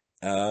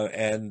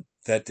 and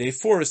that day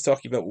 4 is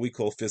talking about what we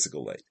call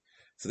physical light.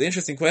 So the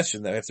interesting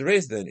question that I have to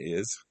raise then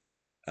is,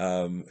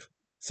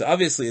 so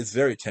obviously it's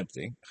very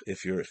tempting,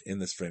 if you're in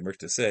this framework,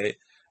 to say,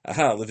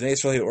 aha, Livnei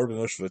Yisrael or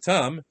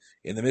b'moshevotam,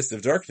 in the midst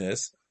of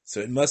darkness, so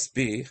it must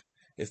be,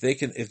 if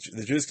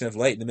the Jews can have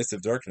light in the midst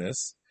of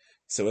darkness,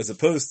 so as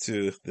opposed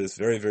to this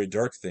very, very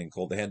dark thing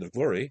called the hand of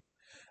glory,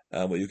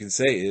 what you can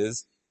say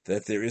is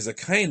that there is a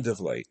kind of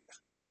light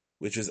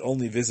which is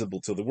only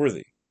visible to the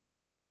worthy.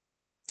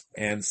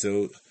 And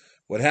so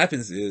what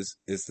happens is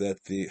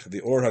that the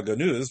Or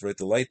HaGanuz, right,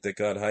 the light that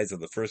God hides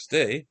on the first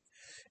day,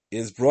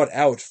 is brought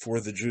out for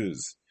the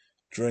Jews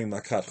during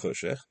Makat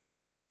Choshech.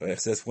 Right?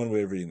 So that's one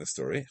way of reading the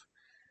story.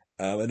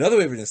 Another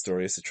way of reading the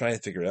story is to try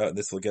and figure out, and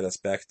this will get us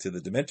back to the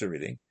Dementor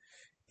reading,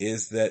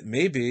 is that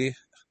maybe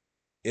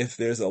if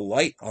there's a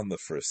light on the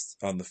first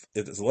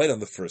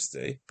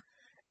day,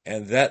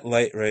 and that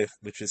light, right,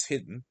 which is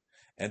hidden,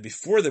 and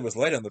before there was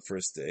light on the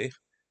first day,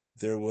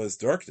 there was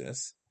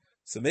darkness.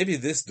 So maybe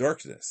this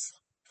darkness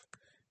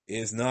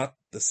is not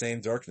the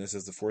same darkness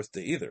as the fourth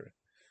day either.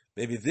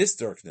 Maybe this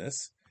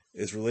darkness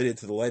is related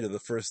to the light of the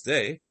first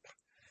day,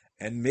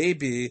 and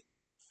maybe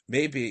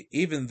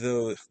even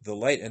though the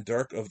light and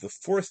dark of the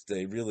fourth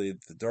day, really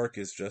the dark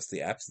is just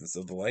the absence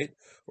of the light,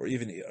 or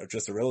even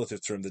just a relative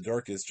term, the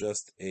dark is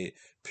just a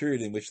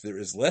period in which there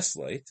is less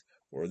light,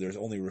 or there's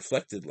only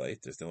reflected light,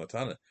 there's no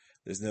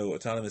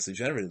autonomously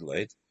generated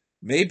light.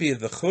 Maybe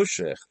the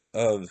choshech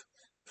of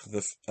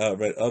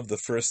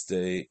the first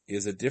day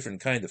is a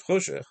different kind of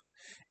choshech,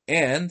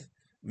 and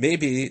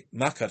maybe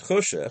makat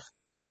choshech,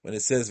 when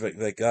it says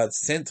that God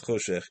sent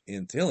choshech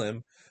in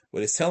Tehillim,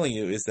 what it's telling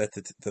you is that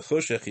the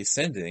choshech he's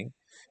sending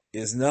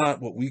is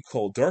not what we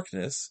call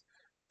darkness,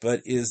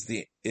 but is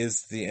the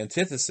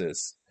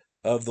antithesis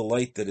of the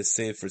light that is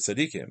saved for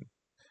tzaddikim.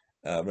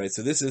 Right.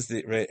 So this is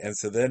the right, and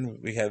so then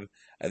we have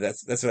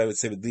that's what I would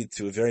say would lead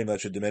to very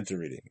much a Dementor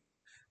reading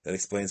that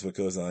explains what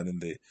goes on in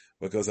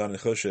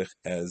choshech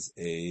as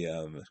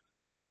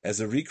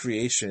a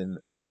recreation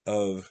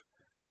of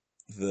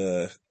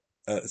the.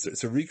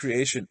 It's a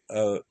recreation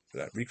of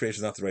recreation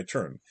is not the right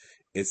term.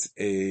 It's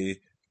a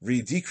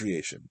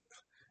redecreation.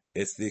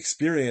 It's the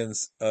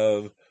experience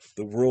of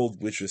the world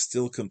which is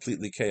still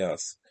completely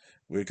chaos,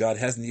 where God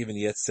hasn't even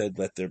yet said,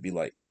 "Let there be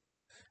light."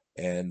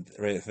 And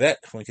right, that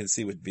one can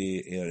see would be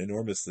an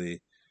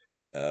enormously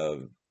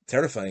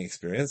terrifying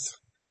experience,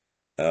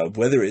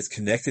 whether it's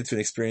connected to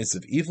an experience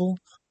of evil.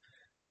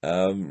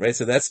 Right,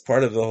 so that's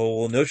part of the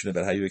whole notion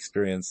about how you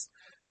experience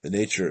the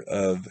nature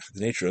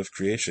of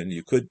creation.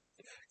 You could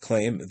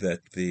claim that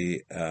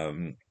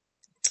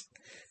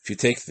if you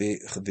take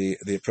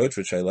the approach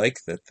which I like,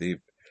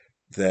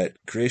 that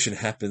creation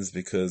happens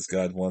because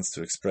God wants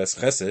to express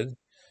chesed,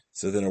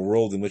 so then a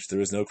world in which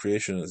there is no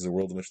creation is a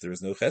world in which there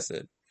is no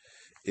chesed.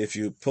 If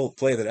you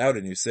play that out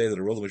and you say that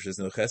a world in which there's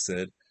no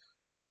chesed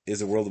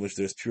is a world in which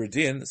there's pure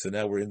din, so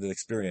now we're in the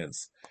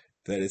experience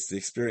that it's the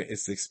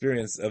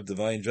experience of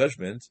divine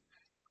judgment,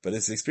 but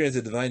it's the experience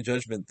of divine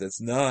judgment that's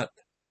not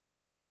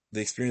the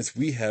experience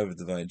we have of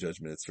divine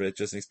judgment. It's right,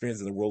 just an experience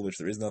in a world in which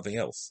there is nothing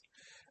else.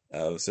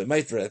 So it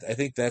might. I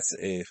think that's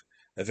a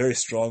very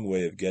strong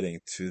way of getting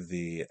to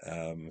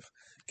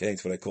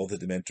what I call the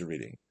Dementor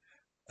reading.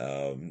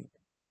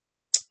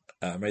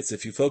 Right. So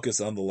if you focus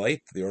on the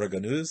light, the Or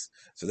HaGanuz,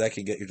 so that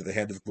can get you to the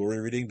hand of glory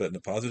reading, but in a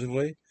positive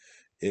way.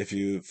 If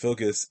you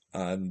focus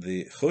on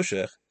the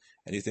choshech,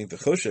 and you think the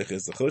choshech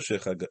is the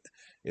choshech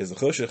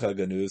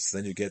HaGanuz,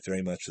 then you get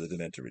very much to the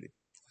Dementor reading.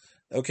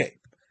 Okay.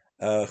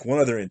 One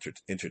other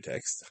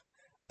intertext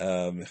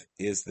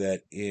is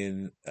that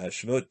in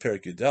Shemot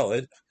Perek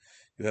Yudaled,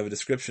 you have a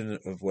description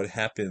of what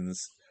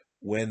happens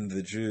when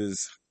the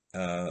Jews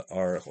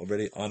are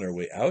already on their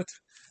way out,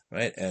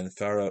 right? And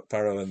Pharaoh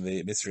and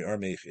the Mitzri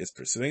army is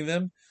pursuing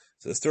them.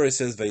 So the story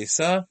says,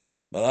 "Vayisa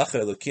malach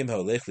Elokim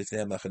ha'olech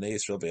lifnei machanei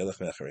Yisrael ve'elech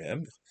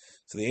me'achareim."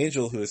 So the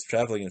angel who is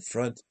traveling in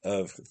front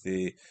of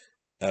the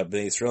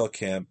Bnei Yisrael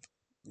camp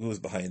moves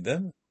behind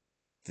them.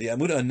 The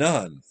Amud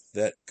Anan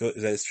that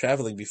is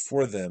traveling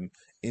before them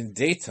in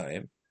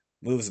daytime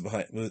moves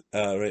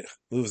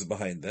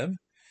behind them.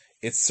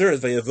 It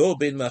serves vayavo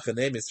bein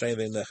machanei Mitzrayim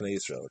vein machanei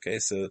Yisrael. Okay,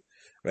 so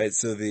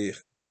the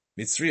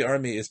Mitzri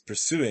army is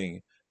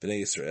pursuing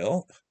Bnei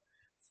Yisrael.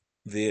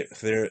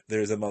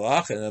 There's a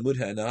malach and an Amud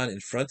Ha'anan in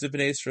front of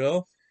Bnei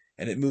Yisrael,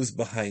 and it moves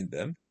behind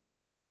them.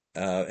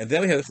 And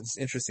then we have this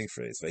interesting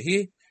phrase: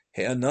 Vahi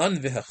he'anan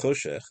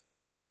v'hachoshech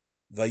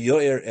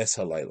vayoer es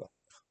halayla.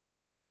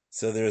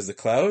 So there is the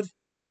cloud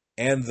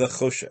and the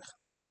choshech.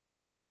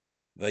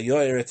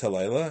 Vayoer et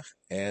halayla,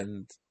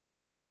 and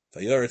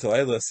Vayoer et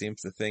halayla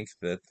seems to think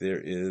that there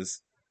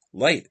is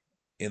light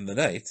in the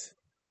night.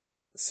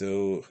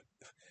 So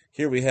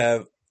here we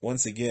have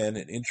once again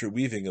an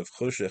interweaving of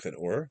choshech and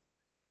or.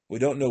 We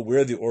don't know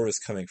where the or is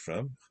coming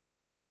from.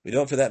 We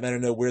don't, for that matter,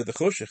 know where the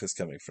choshech is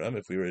coming from.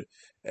 If we were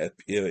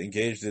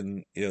engaged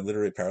in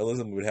literary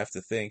parallelism, we would have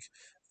to think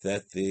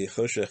that the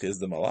choshech is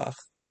the malach,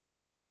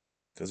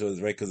 because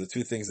the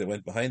two things that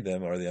went behind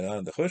them are the anan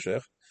and the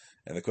choshech.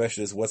 And the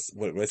question is, what's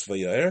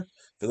vayair?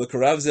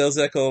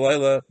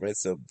 Right,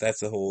 so that's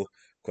the whole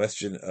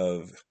question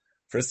of,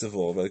 first of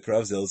all,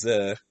 karav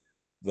zelzeh,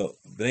 well,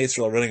 Bnei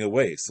Yisrael running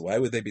away. So why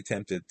would they be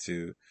tempted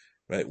to,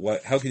 right?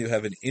 How can you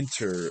have an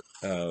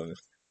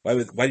why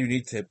do you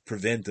need to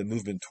prevent a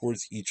movement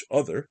towards each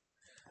other?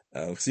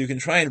 So you can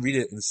try and read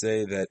it and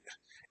say that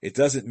it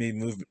doesn't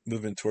mean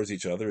movement towards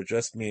each other. It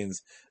just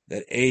means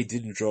that A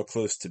didn't draw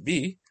close to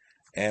B,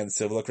 and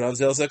so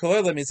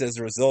that means as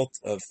a result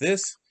of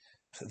this,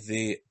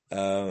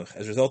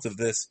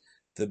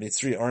 the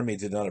Mitzri army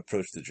did not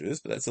approach the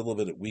Jews, but that's a little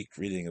bit of weak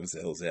reading of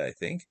Zelzeh, I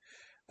think.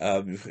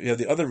 You have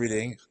the other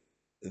reading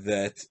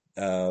that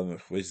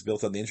which is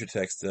built on the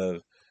intertext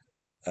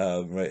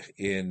of right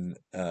in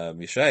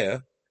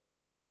Yeshaya,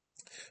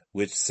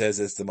 which says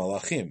it's the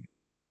Malachim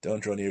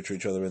don't draw near to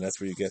each other, and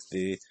that's where you get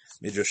the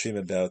midrashim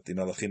about the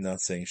Malachim not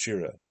saying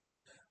Shira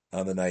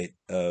on the night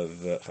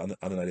of on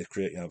the night of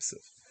Kriyat Yamsuf.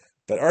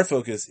 But our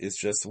focus is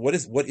just what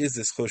is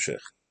this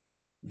Choshech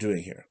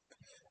doing here?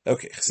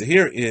 Okay, so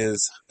here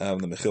is the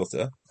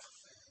Mechilta.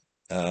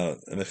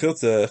 The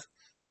Mechilta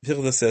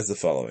says the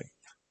following: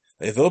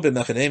 Evo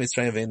b'machanei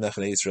Mitzrayim ve'in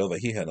machanei Yisrael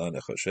v'hi hanan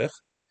hachoshech,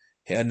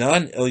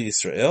 hanan el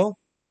Yisrael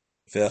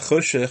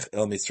ve'achoshech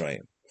el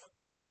Mitzrayim.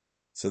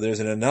 So there's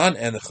an anan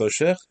and a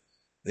choshech.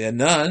 The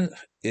anan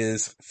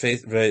is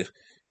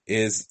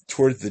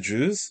towards the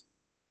Jews,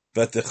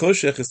 but the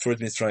choshech is towards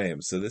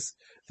Mitzrayim. So this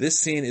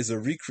scene is a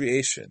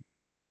recreation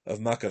of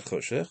Makat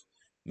Choshech.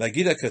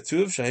 Magida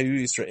Katuv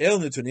Shahayu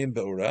Yisrael Nutunim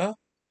Be'ura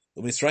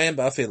U'Mitzrayim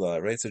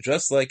Ba'afela. Right. So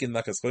just like in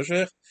Makat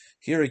Choshech,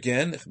 here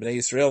again Bnei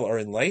Yisrael are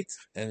in light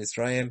and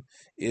Mitzrayim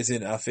is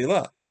in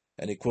Afela.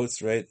 And he quotes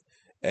he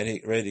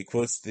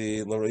quotes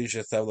the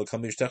L'Roisha Tav Lo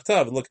Kamish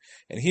Tachtav. Look,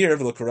 and here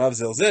V'Lo Karav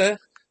Zelzeh.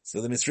 So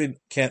the Mitzrayim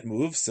can't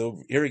move.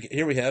 So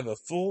here we have a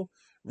full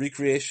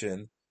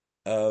recreation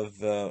of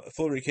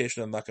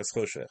Makas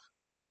Choshech,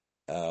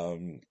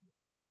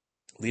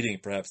 leading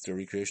perhaps to a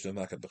recreation of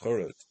Makat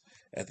Bechorot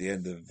at the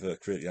end of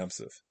Kriyat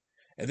Yamsuf.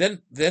 And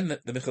then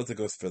the Mechilta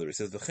goes further. He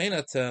says, "V'chein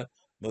ata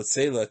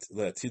motzei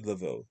la'atid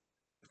lavo."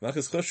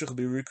 Makas Choshech will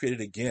be recreated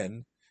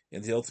again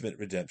in the ultimate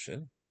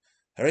redemption.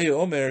 Aryeh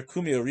omer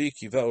kumi ori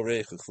kiva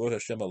orech uchvod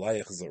Hashem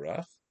alayach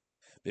zorach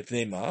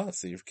b'pnei ma.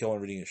 So you kill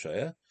on reading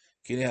Yeshaya.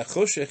 Right, so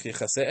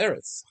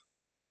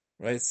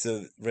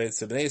Bnei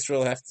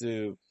Yisrael have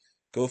to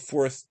go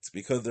forth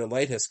because their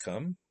light has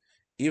come,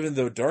 even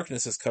though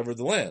darkness has covered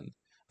the land.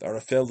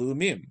 Arafel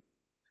lu'umim,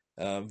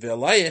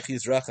 ve'alayich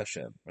yizrach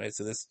Hashem. Right,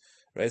 so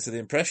the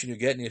impression you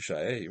get in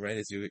Yeshaya, right,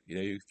 is if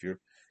you're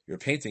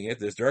painting it,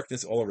 there's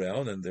darkness all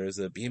around, and there's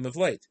a beam of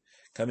light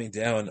coming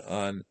down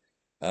on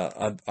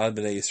Bnei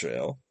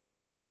Yisrael,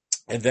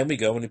 and then we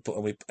go and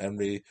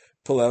we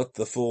pull out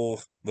the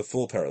full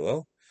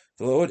parallel.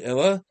 The Lord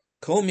Ella.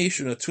 But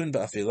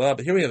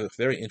here we have a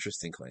very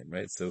interesting claim,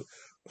 right? So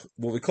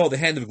what we call the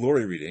hand of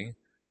glory reading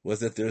was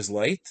that there's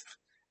light,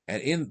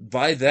 and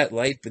by that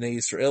light Bnei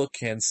Yisrael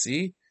can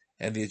see,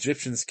 and the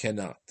Egyptians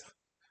cannot.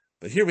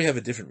 But here we have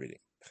a different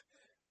reading.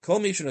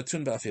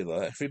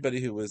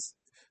 Everybody who was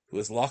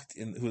locked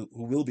in, who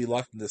will be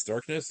locked in this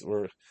darkness,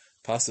 or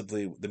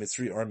possibly the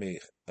Mitzri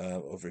army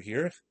over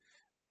here.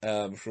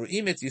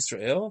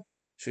 Yisrael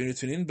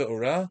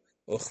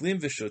ochlim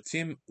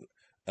v'shotim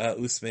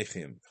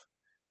usmechim.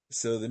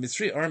 So the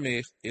Mitzri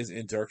army is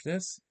in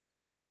darkness,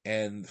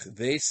 and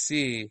they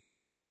see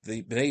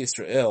the Bnei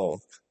Yisrael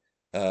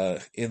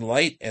in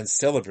light and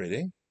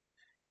celebrating,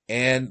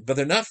 but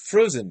they're not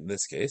frozen in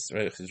this case,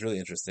 right? Which is really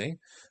interesting.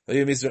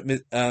 And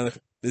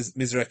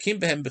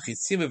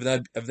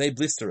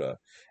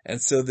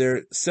so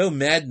they're so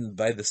maddened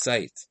by the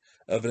sight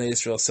of Bnei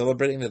Yisrael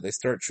celebrating that they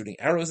start shooting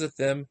arrows at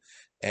them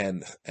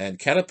and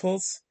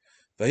catapults.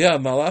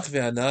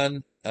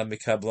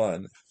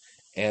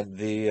 And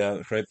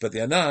but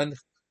the Anan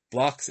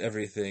blocks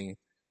everything,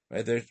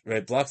 right?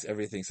 Blocks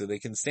everything, so they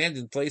can stand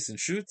in place and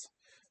shoot,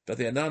 but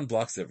the Anan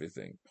blocks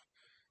everything.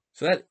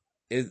 So that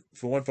is,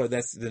 for one part,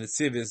 that's the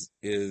Netziv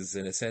is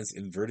in a sense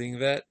inverting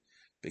that,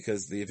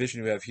 because the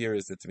vision we have here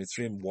is that the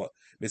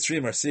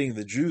Mitzrayim are seeing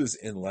the Jews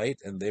in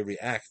light, and they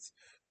react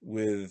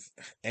with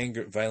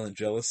anger, violent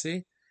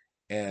jealousy,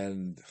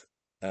 and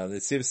the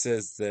Netziv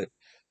says that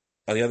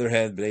on the other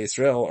hand, Bnei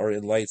Yisrael are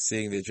in light,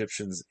 seeing the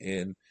Egyptians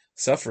in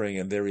suffering,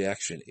 and their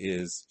reaction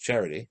is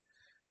charity.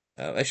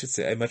 I should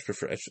say, I much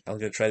prefer, I'm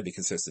going to try to be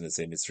consistent and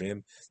say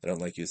Mitzrayim. I don't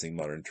like using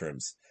modern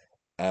terms.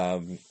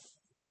 And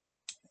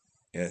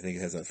I think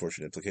it has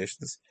unfortunate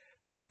implications.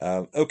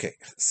 Okay,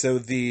 so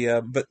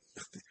but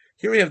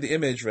here we have the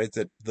image, right,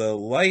 that the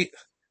light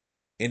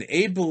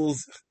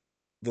enables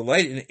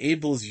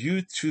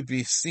you to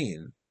be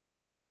seen,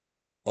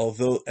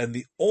 and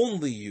the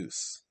only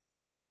use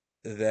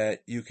that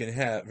you can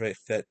have, right,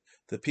 that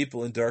the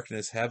people in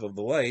darkness have of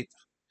the light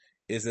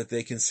is that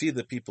they can see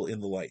the people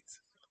in the light.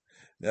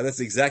 Now that's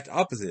the exact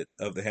opposite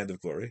of the hand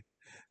of glory.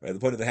 Right? The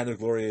point of the hand of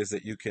glory is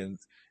that you can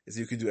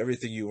do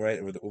everything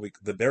or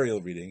the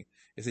burial reading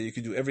is that you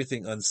can do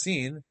everything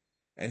unseen.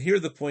 And here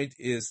the point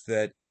is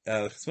that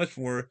it's much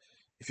more.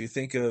 If you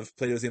think of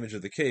Plato's image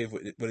of the cave,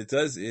 what it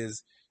does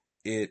is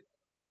it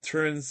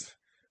turns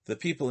the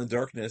people in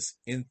darkness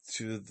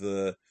into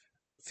the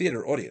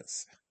theater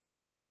audience,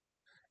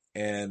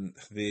 and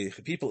the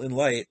people in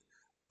light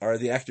are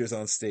the actors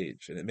on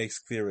stage, and it makes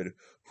clear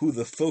who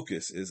the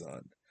focus is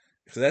on.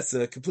 So that's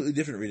a completely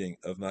different reading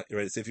of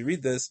right. So if you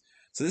read this,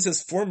 so this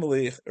is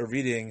formally a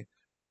reading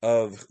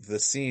of the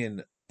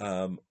scene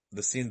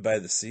by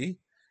the sea,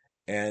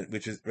 and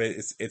which is right.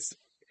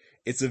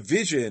 It's a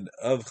vision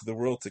of the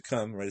world to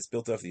come, right? It's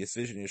built off the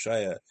vision in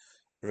Yeshaya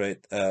right.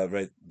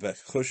 But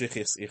choshech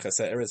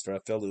yichaseh eretz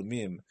v'rafel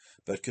umim,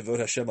 but kavod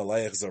Hashem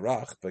alayich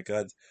zarach, but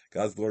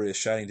God's glory is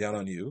shining down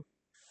on you.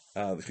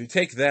 If you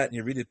take that and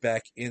you read it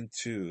back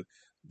into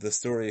the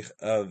story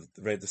of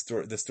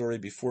the story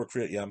before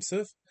Kriyat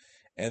Yamsuf,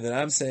 and then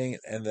I'm saying,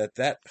 and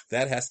that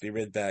has to be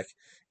read back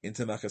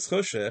into Makas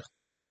Choshech.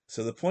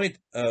 So the point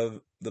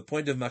of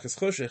Makas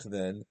Choshech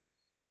then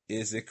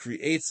is it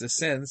creates a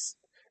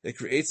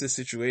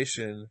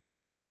situation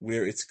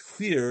where it's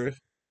clear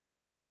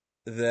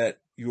that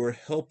you're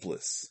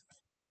helpless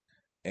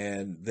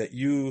and that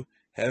you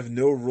have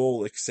no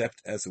role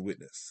except as a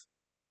witness.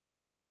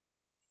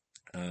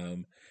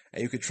 And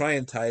you could try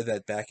and tie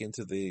that back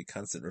into the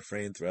constant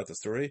refrain throughout the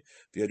story,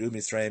 V'yadu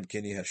Mitzrayim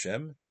Keni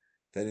Hashem,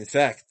 that in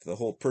fact the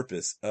whole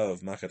purpose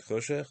of Makat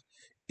Choshech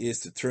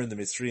is to turn the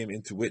Mitzrayim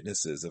into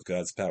witnesses of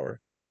God's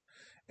power.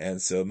 And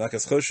so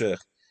Makas Choshech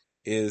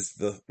is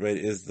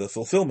the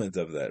fulfillment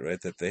of that,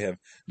 right? That they have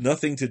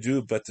nothing to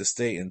do but to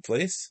stay in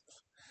place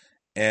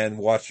and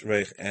watch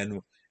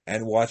and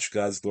watch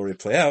God's glory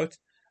play out.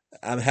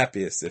 I'm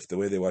happiest if the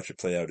way they watch it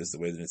play out is the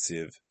way the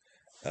Netziv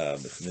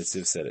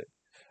said it.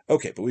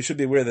 Okay, but we should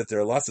be aware that there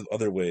are lots of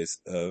other ways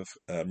of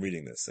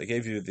reading this. I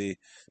gave you the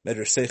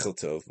Medrash Seichel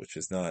Tov, which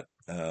is not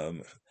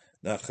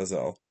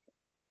Chazal,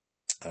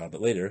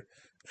 but later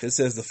it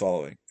says the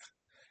following: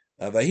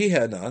 Vahi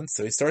Hanan.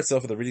 So he starts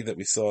off with the reading that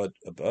we saw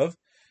above.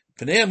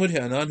 Pnei Amud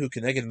Hanan hu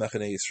keneged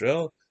Machanei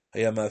Yisrael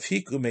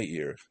hayamavhik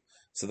umeir.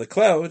 So the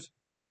cloud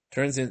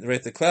turns into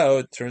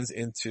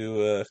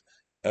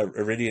a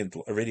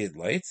radiant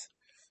light.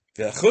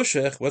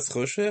 V'achoshech, what's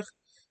choshech?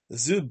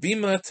 Zu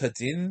bima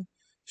tadin.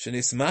 So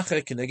he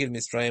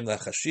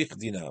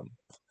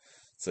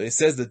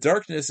says the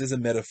darkness is a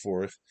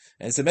metaphor,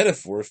 and it's a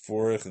metaphor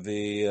for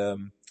the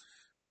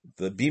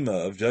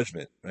bima of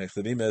judgment, right?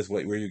 The bima is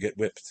where you get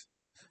whipped,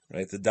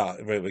 right? The dock,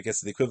 right? I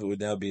guess the equivalent would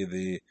now be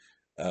the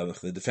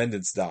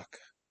defendant's dock,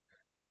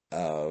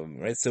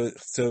 right? So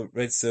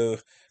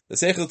the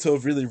Seichel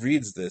Tov really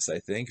reads this, I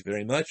think,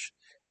 very much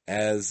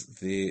as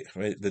the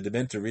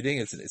Dementor reading.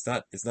 It's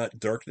not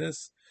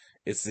darkness,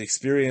 it's the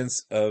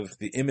experience of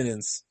the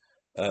imminence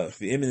of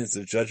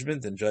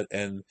judgment,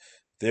 and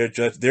their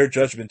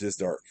judgment is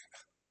dark.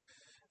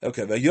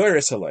 Okay, Vayoyer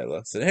et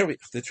halayla. So here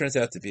there turns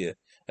out to be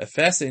a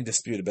fascinating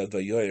dispute about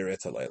Vayoyer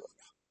et halayla,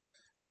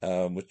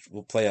 which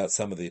will play out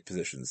some of the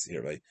positions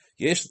here. Right?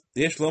 Yesh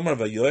lomar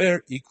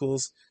Vayoyer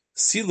equals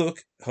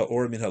siluk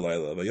haor min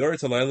halayla. Vayoyer et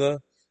halayla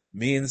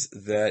means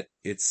that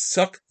it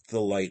sucked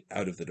the light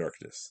out of the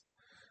darkness,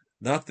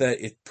 not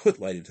that it put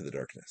light into the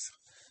darkness.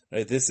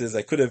 Right?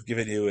 I could have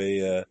given you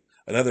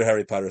another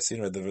Harry Potter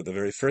scene, or the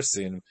very first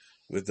scene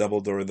with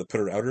Dumbledore in the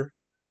Putter Outer,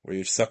 where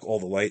you suck all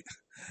the light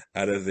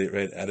out of the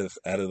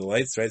the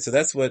lights, right? So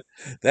that's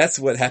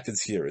what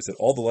happens here, is that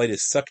all the light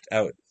is sucked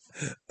out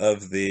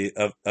of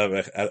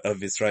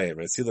Mitzrayim,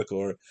 right? Silak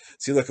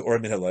or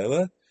min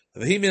halayla.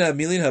 Right?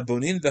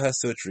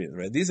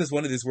 This is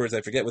one of these words,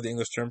 I forget what the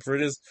English term for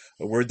it is,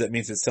 a word that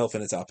means itself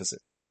and its opposite.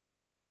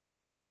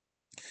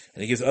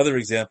 And he gives other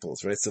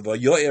examples, right? So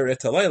Vayoyer et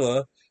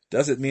halayla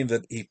doesn't mean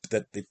that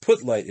they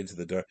put light into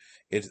the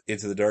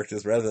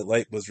darkness, rather that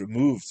light was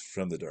removed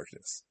from the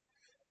darkness.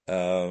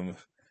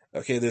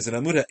 Okay, there's an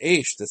Amud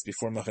Eish that's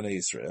before Machanei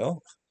Yisrael.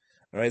 All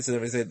right, so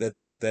we say that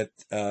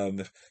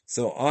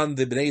so on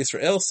the Bnei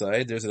Yisrael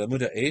side, there's an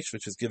Amud Eish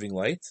which is giving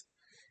light,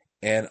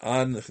 and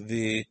on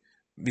the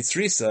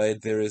Mitzri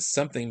side, there is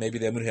something, maybe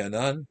the Amud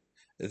Hanan,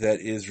 that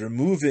is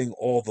removing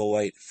all the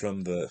light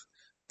from the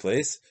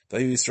place.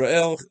 Vayu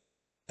Yisrael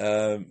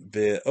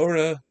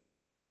be'ora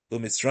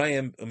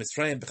u'Mitzrayim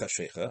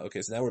b'chashecha.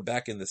 Okay, so now we're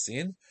back in the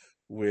scene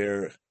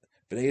where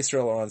Bnei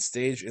Yisrael are on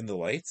stage in the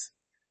light,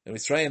 and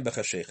Mitzrayim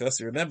b'chashecha.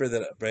 So remember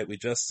that, right? We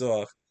just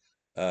saw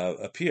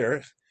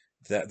appear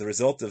that the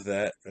result of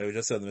that, right, we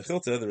just saw in the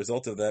Mechilta, the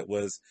result of that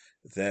was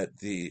that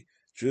the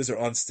Jews are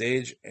on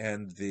stage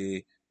and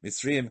the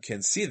Mitzrayim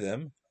can see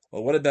them.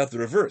 Well, what about the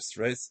reverse,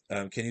 right?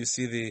 Can you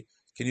see the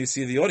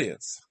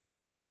audience?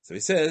 So he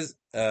says,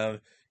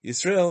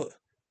 Yisrael,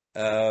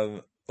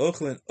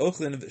 Ochlin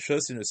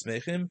shosin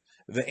usmechim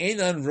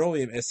ve'enan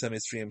roim es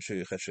hamitzrayim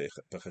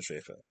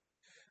b'chashecha.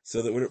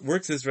 So that what it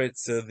works is, right,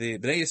 so the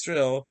Bnei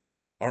Yisrael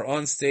are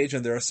on stage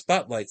and there are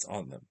spotlights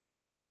on them.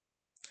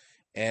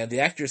 And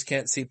the actors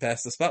can't see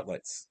past the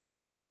spotlights.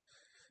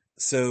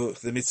 So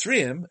the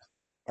Mitzrayim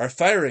are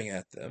firing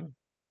at them,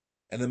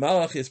 and the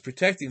Malach is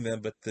protecting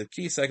them, but the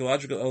key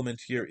psychological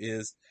element here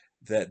is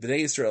that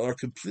Bnei Yisrael are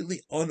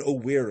completely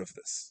unaware of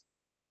this.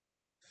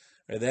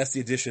 Right, that's the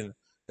addition.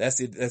 That's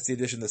the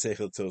addition the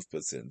Seichel Tov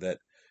puts in. That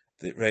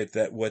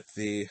what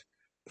the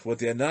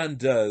Anan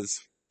does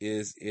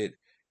is it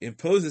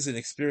imposes an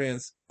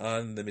experience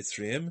on the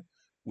Mitzrayim,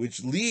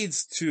 which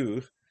leads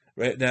to,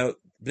 right now,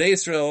 Bnei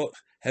Yisrael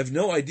have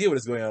no idea what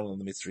is going on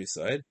the Mitzri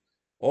side.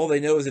 All they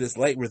know is that it's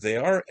light where they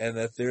are, and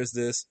that there's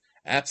this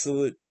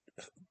absolute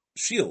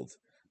shield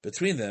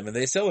between them, and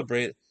they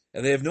celebrate,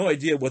 and they have no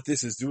idea what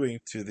this is doing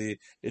to the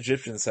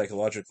Egyptians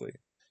psychologically.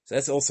 So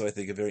that's also, I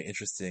think, a very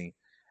interesting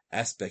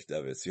aspect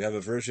of it. So you have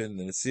a version in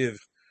the Netziv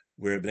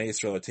where Bnei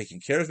Yisrael are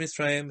taking care of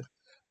Mitzrayim,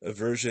 a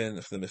version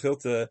of the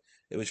Mechilta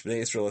in which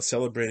Bnei Israel is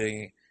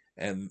celebrating,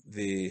 and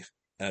the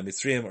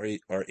Mitzrayim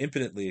are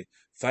impotently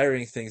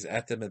firing things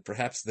at them, and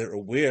perhaps they're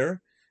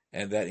aware,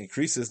 and that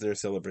increases their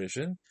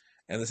celebration.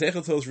 And the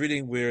Seichel Tov is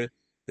reading where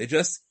they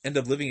just end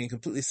up living in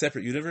completely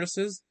separate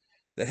universes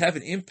that have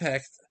an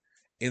impact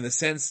in the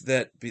sense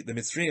that the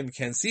Mitzrayim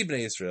can see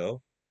Bnei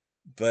Israel,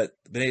 but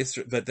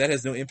but that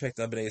has no impact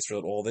on Bnei Israel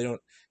at all. They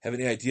don't have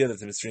any idea that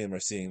the Mitzrayim are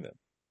seeing them.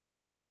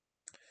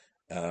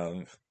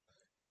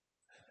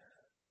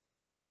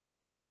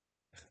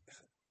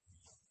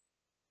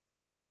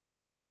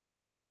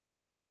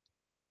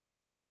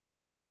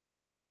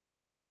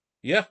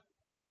 Yeah,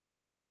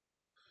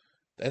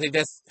 I think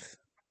that's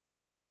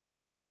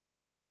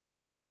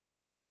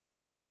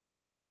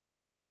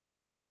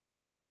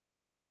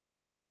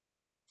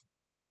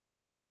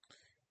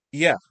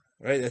yeah,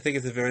 right. I think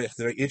it's a very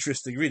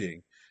interesting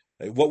reading.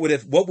 Like, what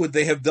would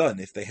they have done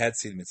if they had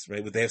seen Mitzrayim?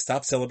 Right? Would they have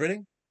stopped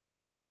celebrating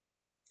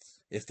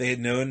if they had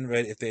known?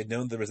 Right? If they had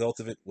known the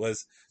result of it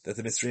was that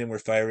the Mitzrayim were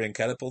firing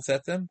catapults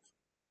at them?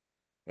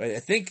 Right? I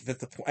think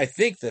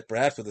that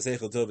perhaps what the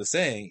Seichel Tov is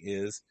saying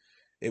is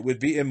it would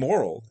be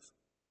immoral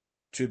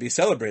to be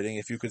celebrating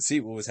if you could see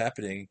what was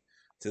happening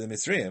to the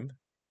Mitzrayim,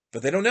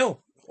 but they don't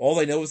know. All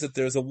they know is that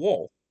there's a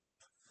wall,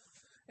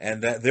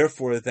 and that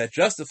therefore that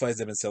justifies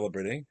them in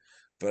celebrating.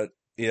 But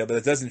but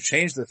it doesn't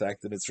change the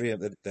fact that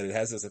that it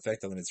has this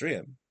effect on the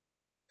Mitzrayim.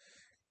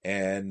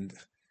 And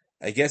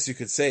I guess you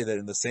could say that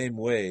in the same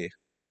way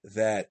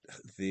that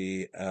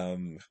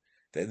that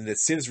in the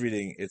Siv's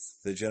reading, it's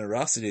the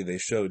generosity they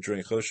show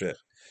during Choshech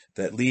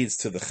that leads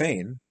to the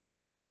Chain.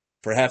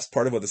 Perhaps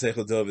part of what the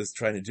Seichel Dov is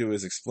trying to do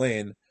is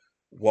explain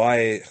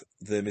why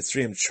the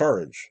Mitzrayim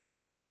charge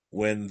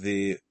when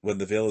the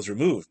veil is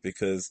removed,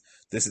 because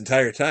this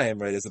entire time,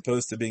 right, as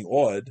opposed to being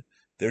awed,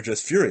 they're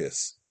just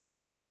furious.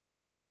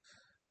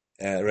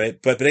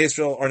 Right? But Bnei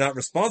Israel are not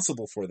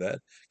responsible for that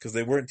because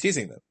they weren't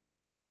teasing them.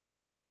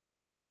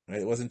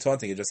 Right? It wasn't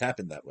taunting, it just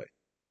happened that way.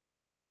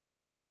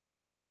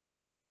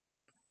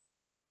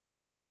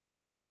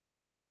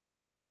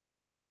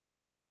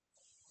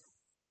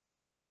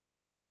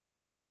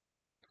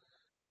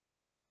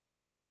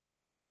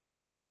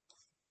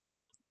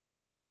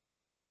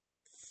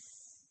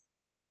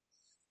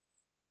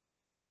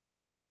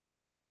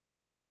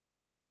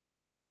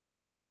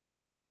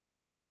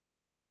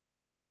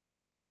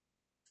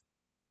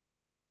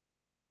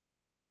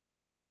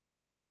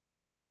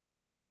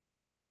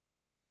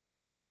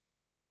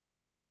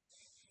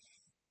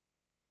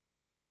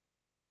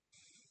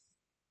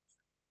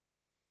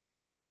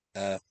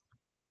 Uh,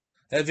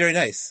 That's very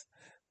nice.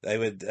 I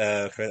would, I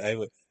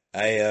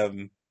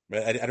don't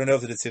know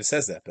if the Nitziv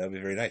says that, but that would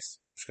be very nice.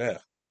 Shkoyach.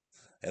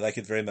 I like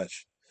it very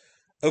much.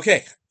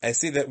 Okay, I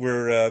see that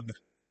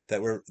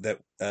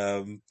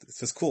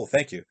this was cool.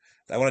 Thank you.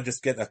 I want to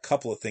just get a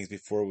couple of things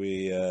before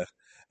we're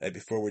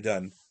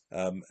done.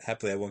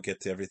 Happily, I won't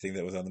get to everything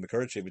that was on the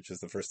Makarichi, which is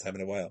the first time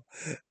in a while.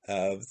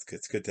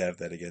 It's good to have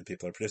that again.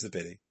 People are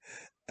participating.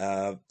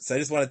 So I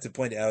just wanted to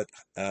point out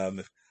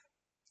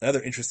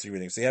another interesting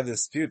reading. So you have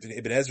this dispute.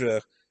 Ibn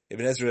Ezra.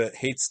 Ibn Ezra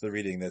hates the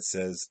reading that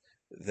says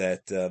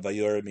that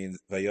Vayara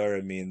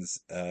means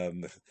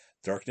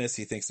darkness.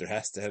 He thinks there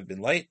has to have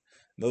been light.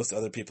 Most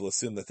other people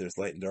assume that there's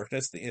light and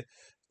darkness.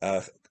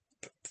 Uh,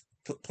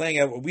 Playing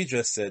out what we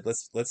just said,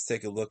 let's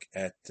take a look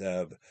at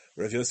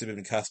Rav Yosef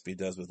ibn Kaspi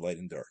does with light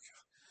and dark.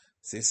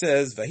 So he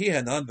says, "Vahi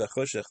hanan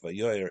v'choshech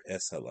vayoyer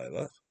es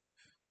halayla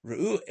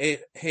ru'u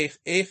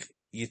eich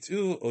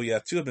yitu o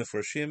yatu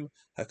meforshim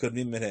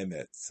hakodmim min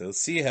haemet." So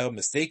see how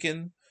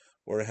mistaken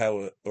or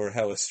how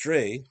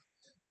astray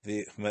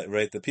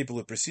the people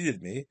who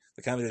preceded me,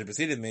 the commentators who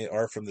preceded me,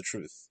 are from the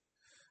truth.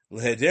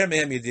 L'heder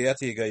mehem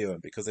yidiyati higayon,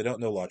 because they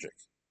don't know logic.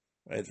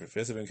 Right,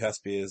 Professor Ben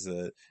Kaspi is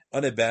an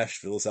unabashed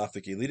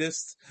philosophic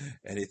elitist,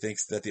 and he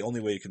thinks that the only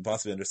way you can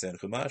possibly understand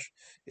Chumash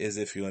is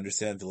if you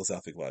understand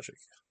philosophic logic.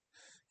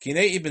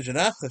 Kinei Ibn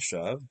Janach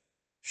chashav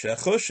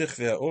she'achoshech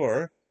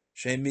ve'or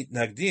she'em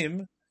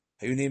mitnagdim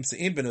hayu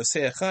nimtzeim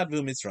benosei echad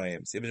v'u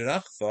Mitzrayim. Ibn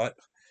Janach thought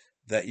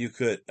that you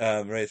could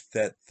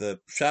that the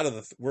shot of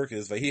the work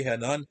is Vahi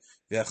Hanan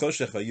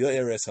ve'achoshech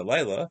vayoyer es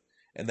halayla,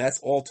 and that's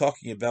all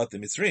talking about the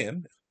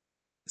Mitzrayim.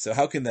 So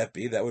how can that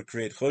be? That would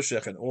create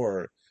choshech and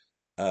or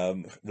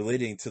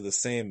relating to the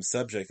same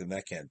subject, and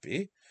that can't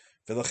be.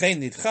 V'lachein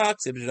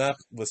nidchak, Ibn Janach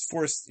was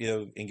forced,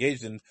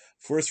 engaged in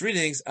forced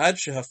readings. Ad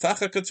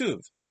shehaftacha katuv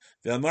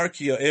ve'amar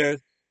ki yaer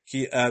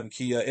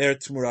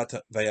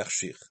tmurat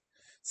vayachshich.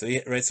 So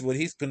so what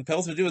he's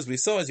compelled to do, as we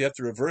saw, is you have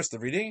to reverse the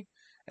reading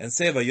and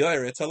say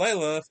vayoyer et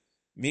halayla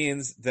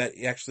means that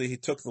actually he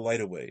took the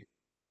light away.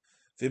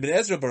 Ibn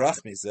Ezra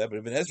barach mizeh, but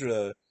Ibn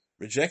Ezra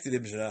rejected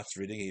Ibn Janach's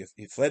reading.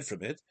 He fled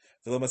from it.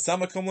 But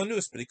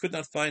he could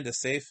not find a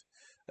safe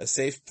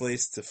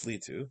place to flee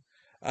to.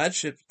 Ad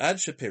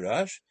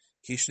shepirash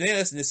ki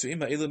shneas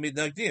nisuim ha'ilu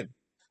midnagdim.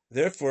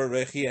 Therefore,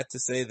 he had to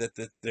say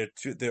that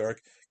there are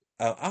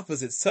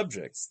opposite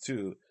subjects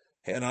to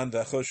Hanan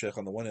v'achoshech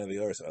on the one hand,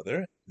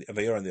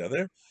 Vayar on the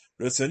other.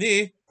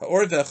 Rotzoni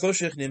ha'or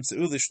v'achoshech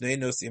nimtzeu l'shnei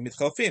nosim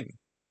mitchalfim.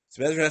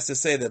 So Ezra has to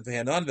say that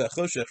V'hanan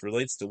v'achoshech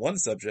relates to one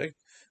subject,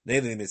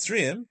 namely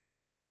Mitzrayim,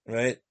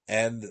 right?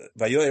 And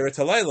Vayoyer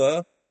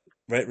Talayla,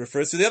 right,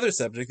 refers to the other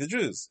subject, the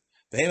Jews.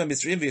 V'hema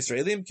Mitzrayim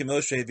v'Yisraelim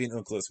kimoshe v'in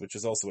Unklus, which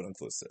is also what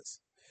Unklus says.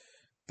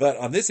 But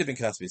on this, Ibn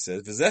Kaspi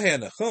says, "V'zeh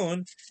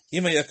nachon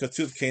imaya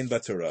katuv kein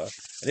b'Torah."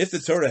 And if the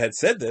Torah had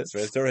said this,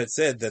 right, the Torah had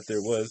said that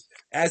there was,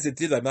 as it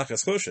did by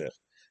Machas Choshech,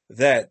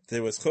 that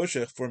there was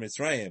Choshech for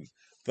Mitzrayim,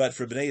 but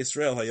for Bnei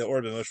Yisrael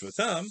hayaor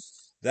b'moshvatam,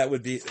 that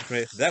would be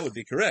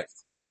correct.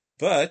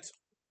 But,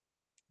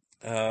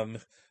 right,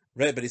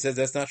 but he says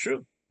that's not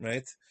true,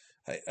 right?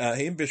 Do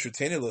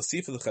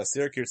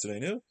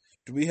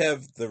we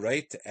have the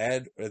right to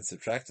add and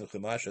subtract the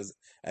Chumash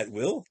at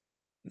will?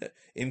 If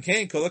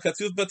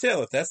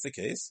that's the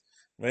case,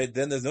 right,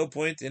 then there's no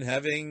point in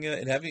having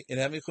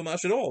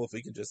Chumash at all if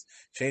we can just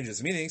change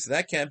its meaning. So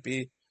that can't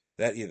be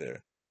that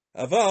either.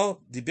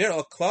 Aval diber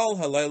al klal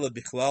halayla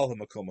bichlal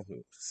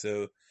hamakomahu.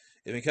 So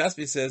Ibn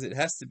Kaspi says it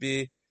has to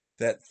be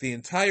that the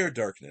entire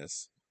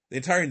darkness, the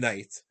entire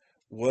night,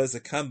 was a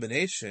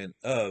combination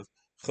of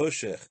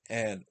choshech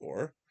and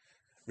or.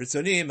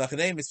 Ritzoni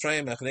machnei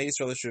Mitzrayim machnei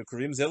Yisrael asher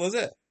kurim zeh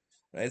lozeh.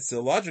 Right,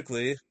 so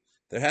logically,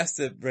 there has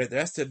to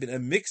have been a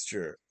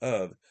mixture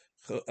of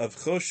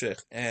choshech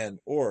and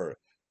or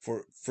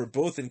for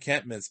both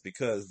encampments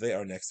because they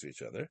are next to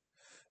each other.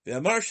 So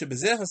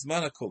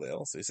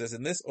he says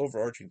in this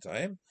overarching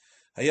time,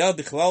 there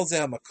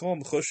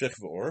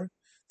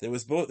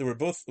was both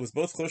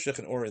choshech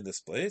and or in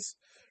this place.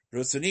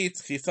 What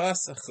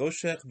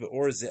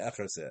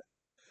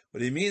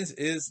he means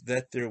is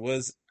that there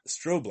was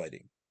strobe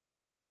lighting.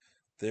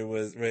 There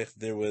was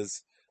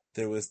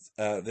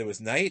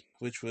night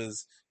which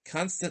was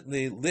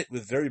constantly lit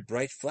with very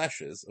bright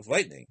flashes of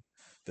lightning.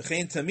 There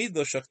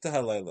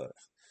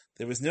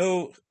was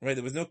no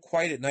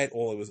quiet at night. It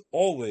was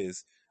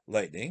always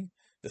lightning.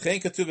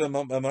 Right,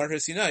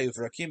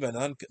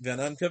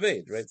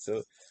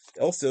 so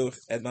also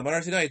at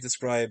Mamar Sinai it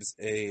describes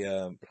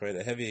a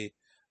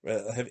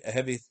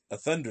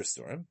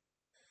thunderstorm.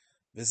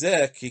 Right,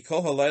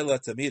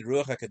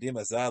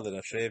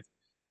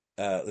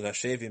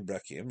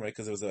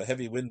 because there was a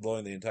heavy wind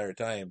blowing the entire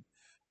time,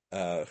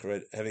 a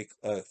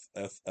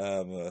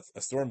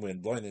storm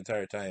wind blowing the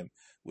entire time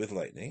with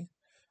lightning.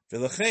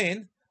 Right,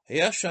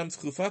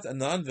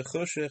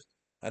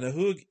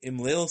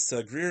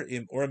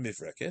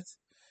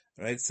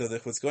 so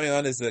what's going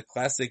on is a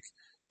classic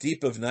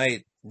deep of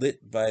night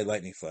lit by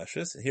lightning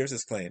flashes. Here's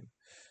his claim.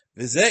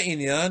 So Ibn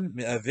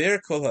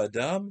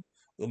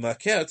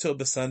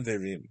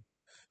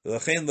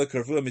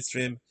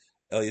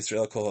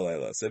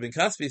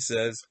Kaspi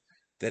says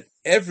that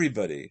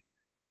everybody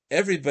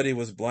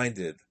was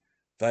blinded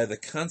by the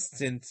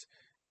constant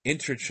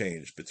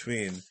interchange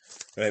between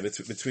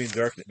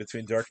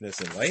darkness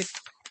and light,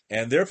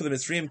 and therefore the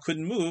Mitzrayim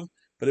couldn't move.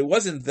 But it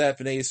wasn't that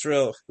Bnei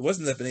Yisrael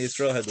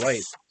had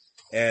light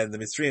and the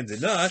Mitzrayim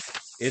did not.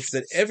 It's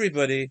that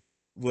everybody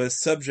was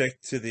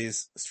subject to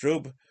these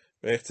strobe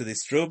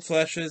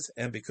flashes,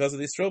 and because of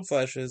these strobe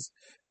flashes,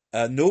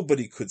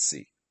 nobody could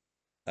see.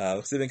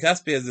 So Ibn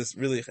Kaspi has this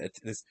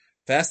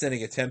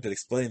fascinating attempt at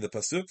explaining the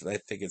pasuk, and I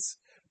think it's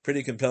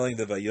pretty compelling.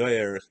 The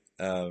Vayoyer,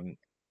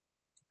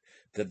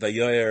 that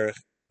Vayoyer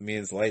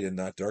means light and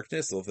not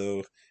darkness.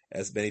 Although,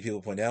 as many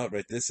people point out,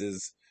 right, this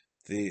is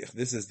the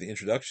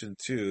introduction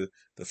to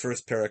the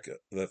first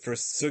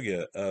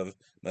sugya of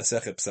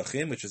Masechet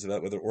Psachim, which is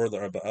about whether Or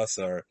L'Arba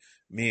Asar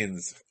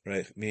means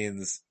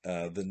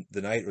the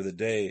night or the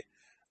day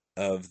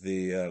of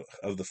the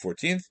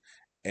 14th.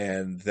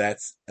 And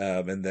that's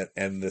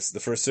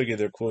the first sugya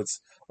there quotes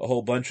a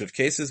whole bunch of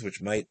cases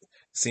which might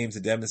seem to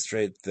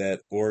demonstrate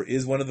that or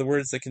is one of the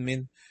words that can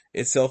mean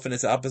itself and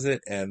its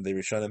opposite, and the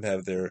Rishonim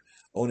have their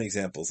own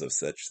examples of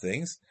such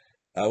things.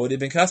 What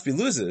Ibn Kaspi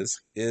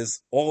loses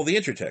is all the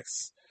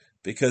intertexts,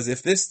 because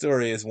if this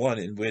story is one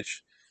in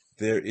which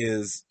there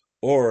is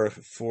or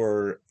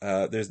for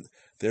there's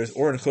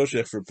or and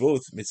choshech for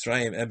both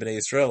Mitzrayim and Bnei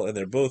Yisrael, and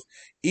they're both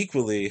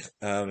equally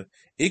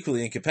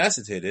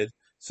incapacitated.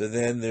 So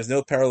then there's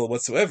no parallel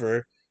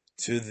whatsoever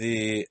to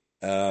the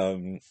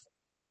Makas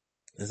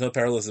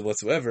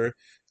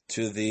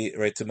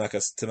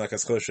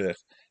Choshech,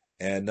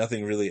 and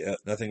nothing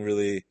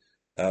really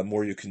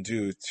more you can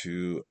do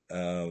to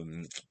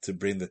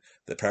bring the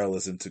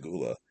parallelism to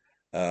Gula.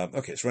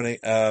 Okay, it's running.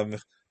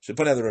 Should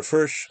point out the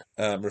Refresh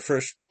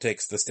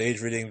takes the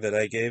stage reading that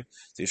I gave,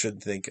 so you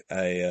shouldn't think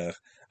I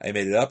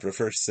made it up.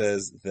 Refresh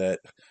says that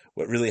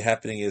what really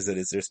happening is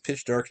that there's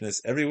pitch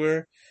darkness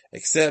everywhere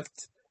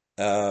except.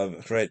 He's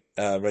talking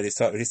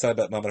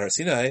about Mamad Har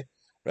Sinai,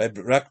 right?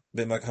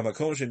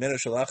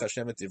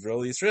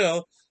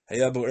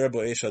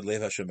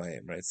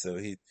 Right, so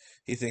he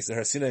thinks that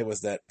Har Sinai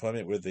was that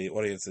point where the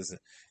audience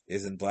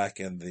is in black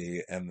and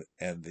the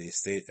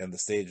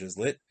stage is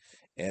lit,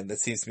 and that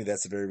seems to me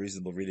that's a very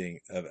reasonable reading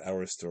of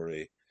our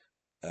story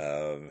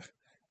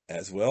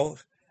as well.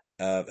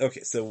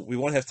 Okay, so we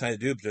won't have time to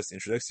do it, but just to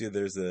introduce you,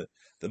 the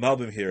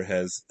Malbim here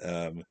has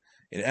an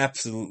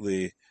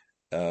absolutely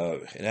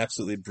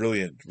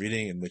brilliant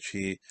reading in which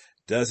he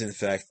does in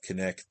fact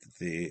connect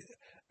all the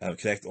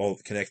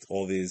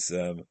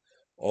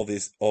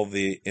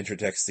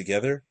intertexts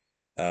together.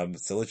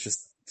 So let's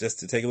just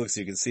to take a look so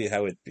you can see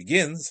how it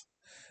begins.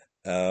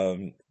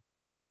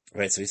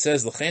 Right, so he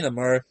says, L'chein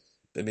amar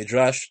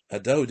b'midrash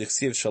adahu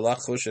diksiv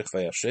shalach choshech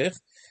vayashech.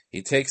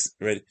 He takes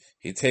the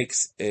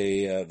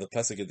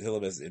pasuk in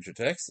Tehillim as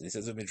intertext, and he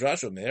says,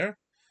 Midrash omer,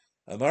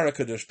 amar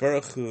HaKadosh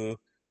Baruch Hu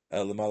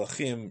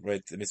l'malachim,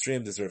 right, the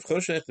Mitzrayim deserve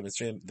choshech,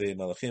 the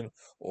malachim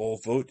all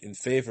vote in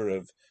favor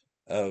of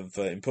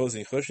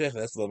imposing choshech.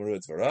 That's the L'maru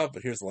Dvarav,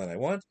 but here's the line I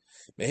want.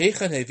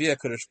 Mehechan hevi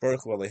HaKadosh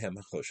Baruch Hu alehem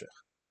hachoshech.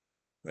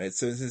 Right,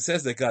 so it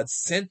says that God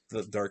sent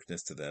the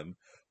darkness to them.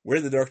 Where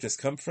did the darkness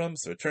come from?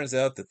 So it turns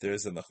out that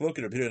there's a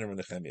machloket Rabbi Yehuda and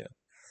Rabbi Nechemia.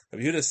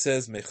 Rabbi Yehuda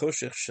says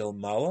mechoshech shel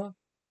mala.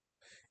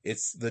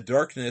 It's the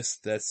darkness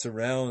that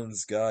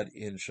surrounds God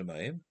in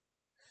Shemayim.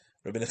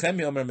 Rabbi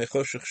Nechemia omer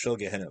mechoshech shel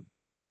Gehenim.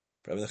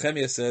 Rabbi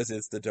Nechemia says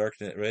it's the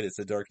darkness, right? It's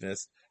the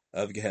darkness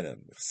of Gehenim.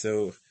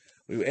 So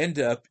we end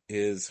up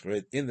is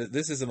right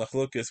this is a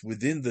machlokus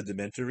within the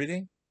Dementor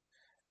reading.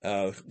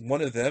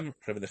 One of them,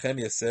 Rabbi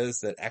Nechemia says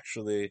that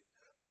actually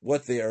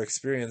what they are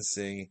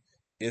experiencing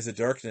is a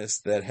darkness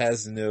that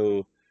has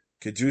no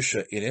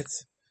kedusha in it.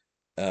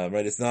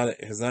 Right? It's not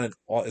an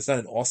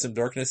awesome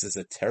darkness. It's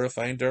a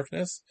terrifying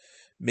darkness.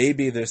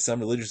 Maybe there's some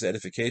religious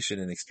edification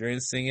in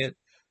experiencing it,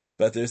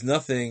 but there's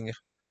nothing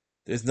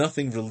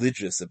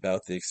religious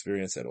about the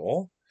experience at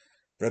all.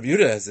 Rabbi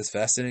Yehuda has this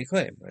fascinating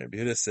claim. Right? Rabbi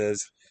Yehuda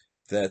says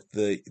that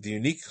the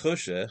unique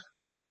choshech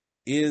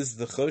is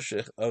the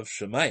choshech of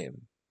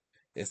Shemayim.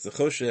 It's the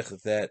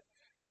choshech that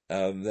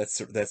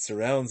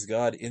surrounds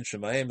God in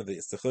Shemayim.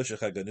 It's the choshech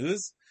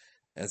haganuz,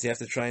 and so you have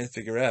to try and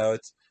figure out,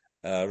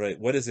 right?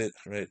 What is it?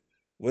 Right?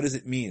 What does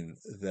it mean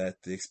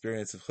that the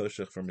experience of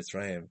choshech from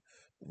Mitzrayim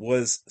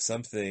was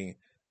something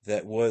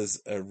that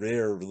was a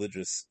rare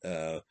religious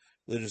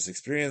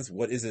experience?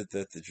 What is it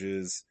that the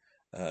Jews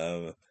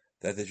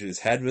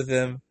had with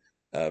them?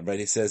 Right?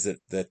 He says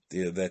that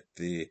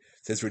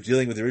since we're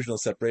dealing with the original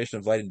separation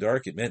of light and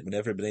dark, it meant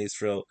wherever Bnei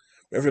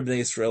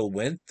Yisrael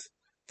went,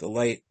 the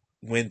light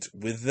went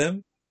with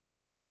them,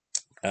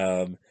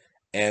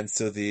 and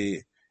so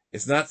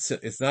it's not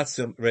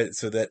so right.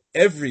 So that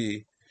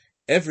every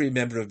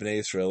member of Bnei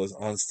Yisrael is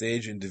on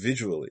stage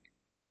individually,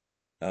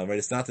 right?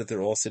 It's not that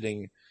they're all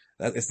sitting.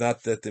 It's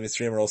not that the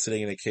Mitzrayim are all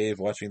sitting in a cave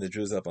watching the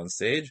Jews up on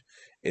stage.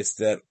 It's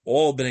that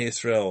all Bnei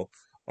Yisrael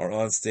are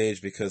on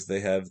stage because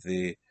they have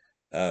the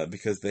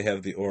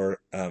or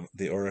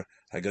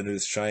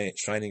Haganuz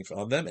shining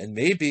on them, and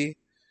maybe.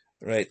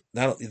 Right,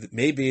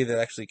 maybe that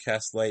actually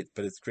casts light,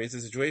 but it creates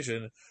a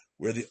situation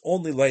where the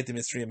only light the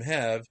Mitzrayim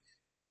have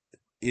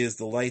is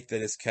the light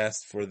that is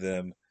cast for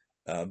them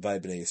by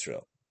Bnei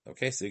Yisrael.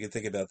 Okay, so you can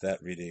think about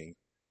that reading.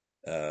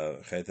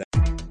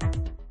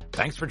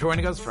 Thanks for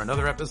joining us for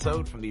another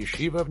episode from the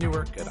Yeshiva of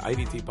Newark at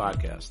IDT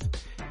Podcast.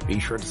 Be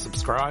sure to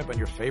subscribe on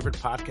your favorite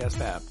podcast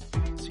app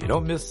so you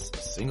don't miss a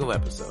single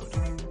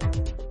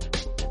episode.